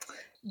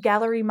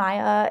Gallery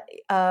Maya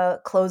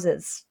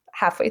closes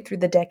halfway through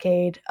the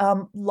decade,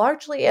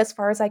 largely as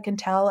far as I can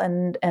tell,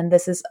 and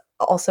this is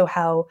also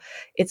how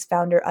its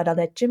founder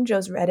Adalet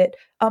Cimcos read it,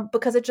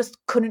 because it just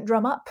couldn't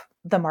drum up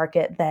the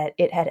market that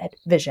it had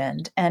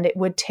envisioned, and it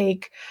would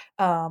take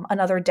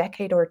another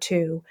decade or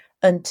two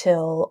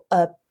until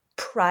a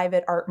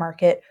private art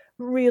market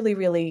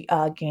really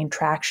gained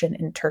traction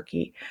in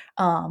Turkey.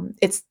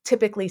 It's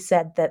typically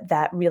said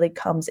that really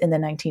comes in the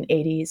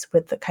 1980s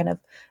with the kind of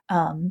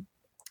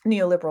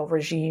neoliberal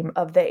regime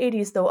of the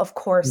 80s, though, of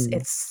course,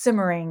 it's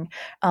simmering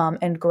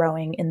and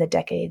growing in the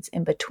decades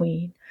in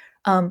between.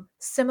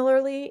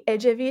 Similarly,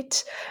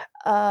 Ecevit,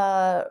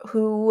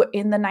 who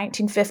in the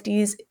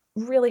 1950s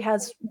really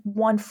has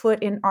one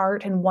foot in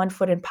art and one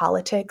foot in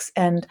politics,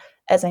 and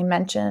as I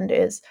mentioned,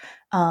 is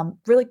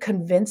really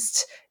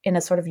convinced in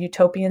a sort of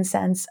utopian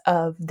sense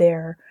of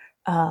their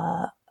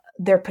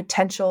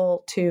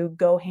potential to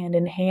go hand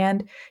in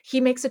hand.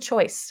 He makes a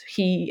choice.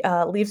 He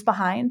leaves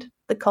behind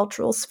the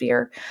cultural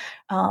sphere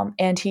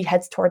and he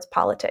heads towards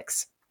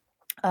politics.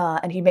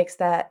 And he makes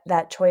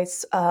that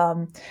choice in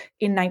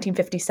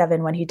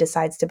 1957 when he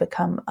decides to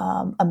become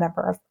a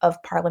member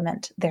of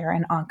parliament there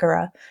in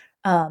Ankara.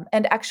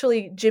 And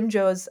actually, Jim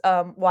Joes,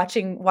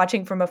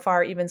 watching from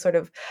afar, even sort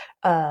of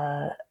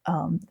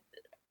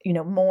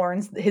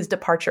mourns his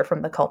departure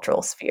from the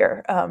cultural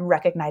sphere,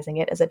 recognizing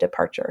it as a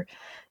departure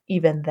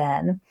even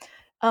then.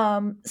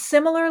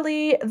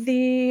 Similarly,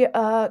 the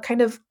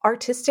kind of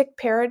artistic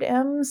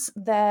paradigms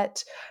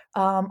that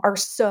are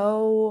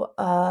so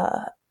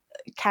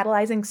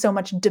catalyzing so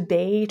much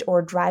debate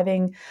or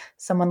driving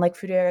someone like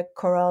Friedrich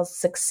Corral's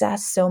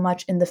success so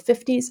much in the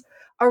 50s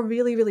are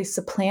really, really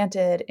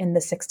supplanted in the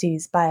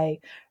 60s by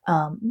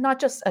not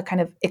just a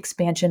kind of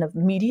expansion of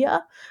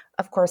media,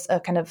 of course, a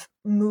kind of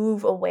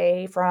move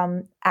away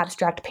from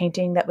abstract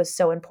painting that was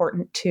so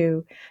important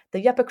to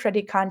the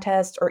Jeppekredit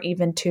contest or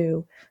even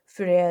to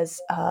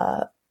Furer's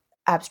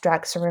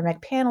abstract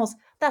ceramic panels.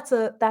 That's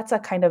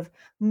a kind of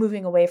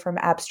moving away from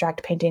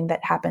abstract painting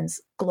that happens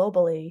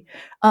globally,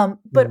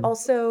 but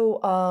also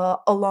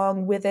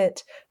along with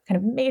it, kind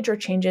of major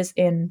changes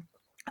in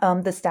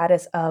the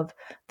status of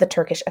the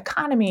Turkish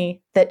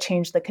economy that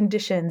changed the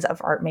conditions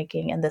of art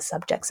making and the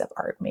subjects of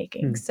art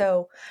making.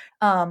 So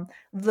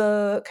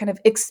the kind of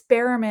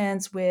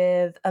experiments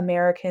with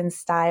American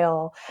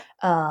style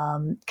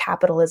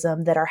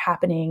capitalism that are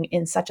happening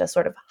in such a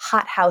sort of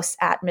hothouse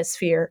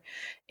atmosphere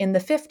in the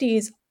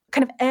 50s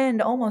kind of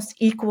end almost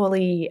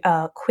equally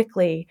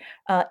quickly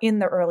in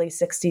the early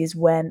 60s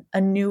when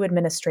a new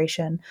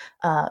administration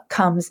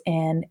comes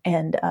in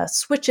and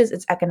switches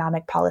its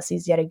economic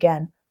policies yet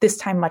again, this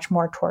time much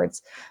more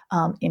towards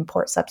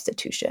import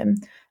substitution.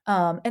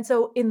 And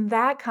so in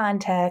that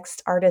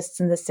context,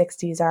 artists in the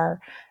 60s are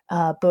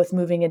both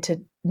moving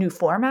into new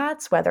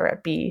formats, whether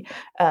it be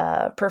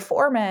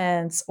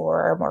performance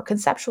or more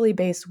conceptually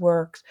based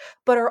works,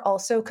 but are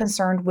also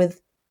concerned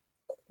with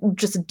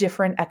just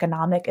different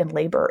economic and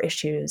labor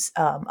issues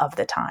of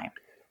the time.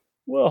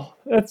 Well,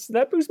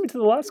 that brings me to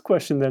the last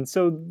question then.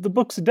 So the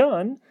book's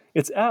done,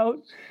 it's out.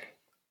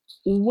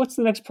 What's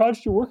the next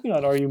project you're working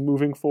on? Are you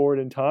moving forward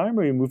in time?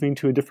 Are you moving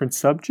to a different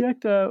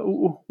subject?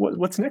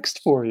 What's next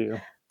for you?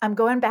 I'm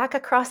going back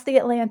across the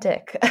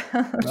Atlantic.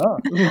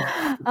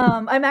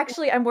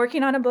 I'm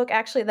working on a book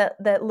actually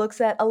that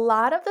looks at a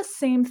lot of the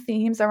same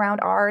themes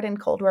around art and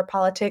Cold War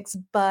politics,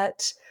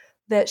 but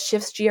that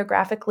shifts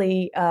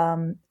geographically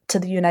to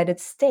the United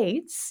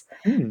States.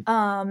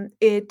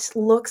 It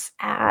looks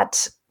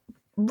at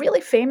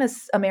really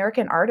famous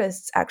American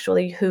artists,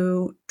 actually,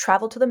 who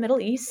traveled to the Middle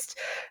East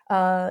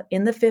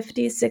in the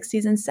 50s,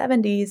 60s, and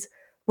 70s,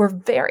 were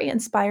very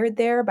inspired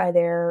there by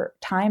their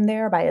time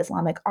there, by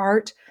Islamic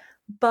art,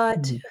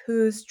 but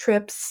whose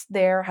trips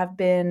there have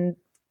been,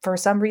 for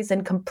some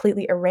reason,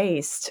 completely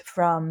erased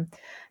from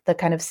the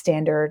kind of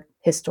standard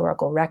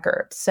historical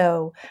record.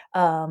 So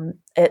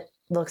it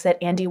looks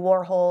at Andy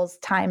Warhol's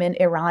time in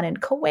Iran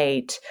and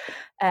Kuwait,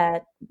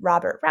 at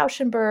Robert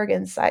Rauschenberg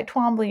and Cy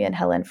Twombly and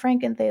Helen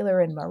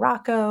Frankenthaler in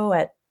Morocco,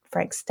 at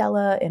Frank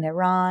Stella in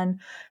Iran.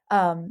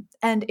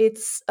 And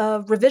it's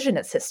a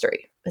revisionist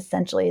history,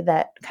 essentially,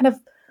 that kind of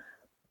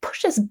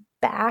pushes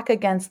back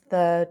against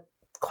the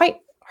quite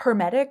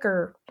hermetic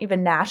or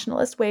even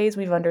nationalist ways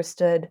we've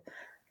understood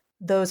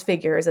those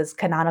figures as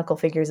canonical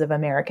figures of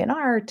American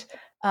art,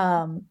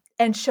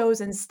 and shows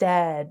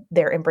instead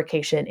their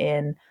imbrication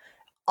in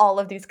all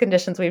of these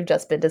conditions we've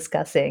just been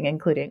discussing,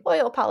 including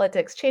oil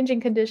politics, changing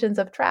conditions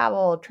of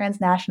travel,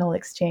 transnational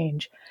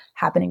exchange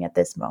happening at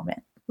this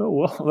moment. Oh,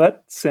 well,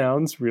 that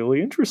sounds really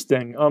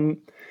interesting.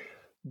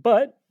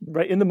 But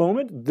right in the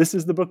moment, this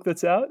is the book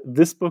that's out.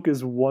 This book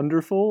is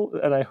wonderful,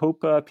 and I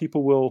hope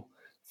people will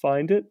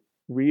find it,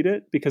 read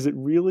it, because it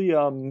really,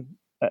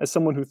 as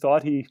someone who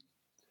thought he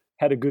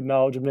had a good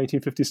knowledge of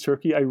 1950s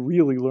Turkey, I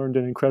really learned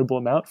an incredible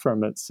amount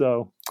from it.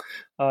 So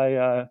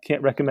I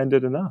can't recommend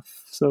it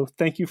enough. So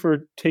thank you for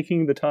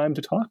taking the time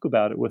to talk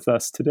about it with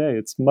us today.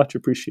 It's much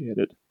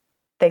appreciated.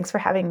 Thanks for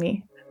having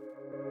me.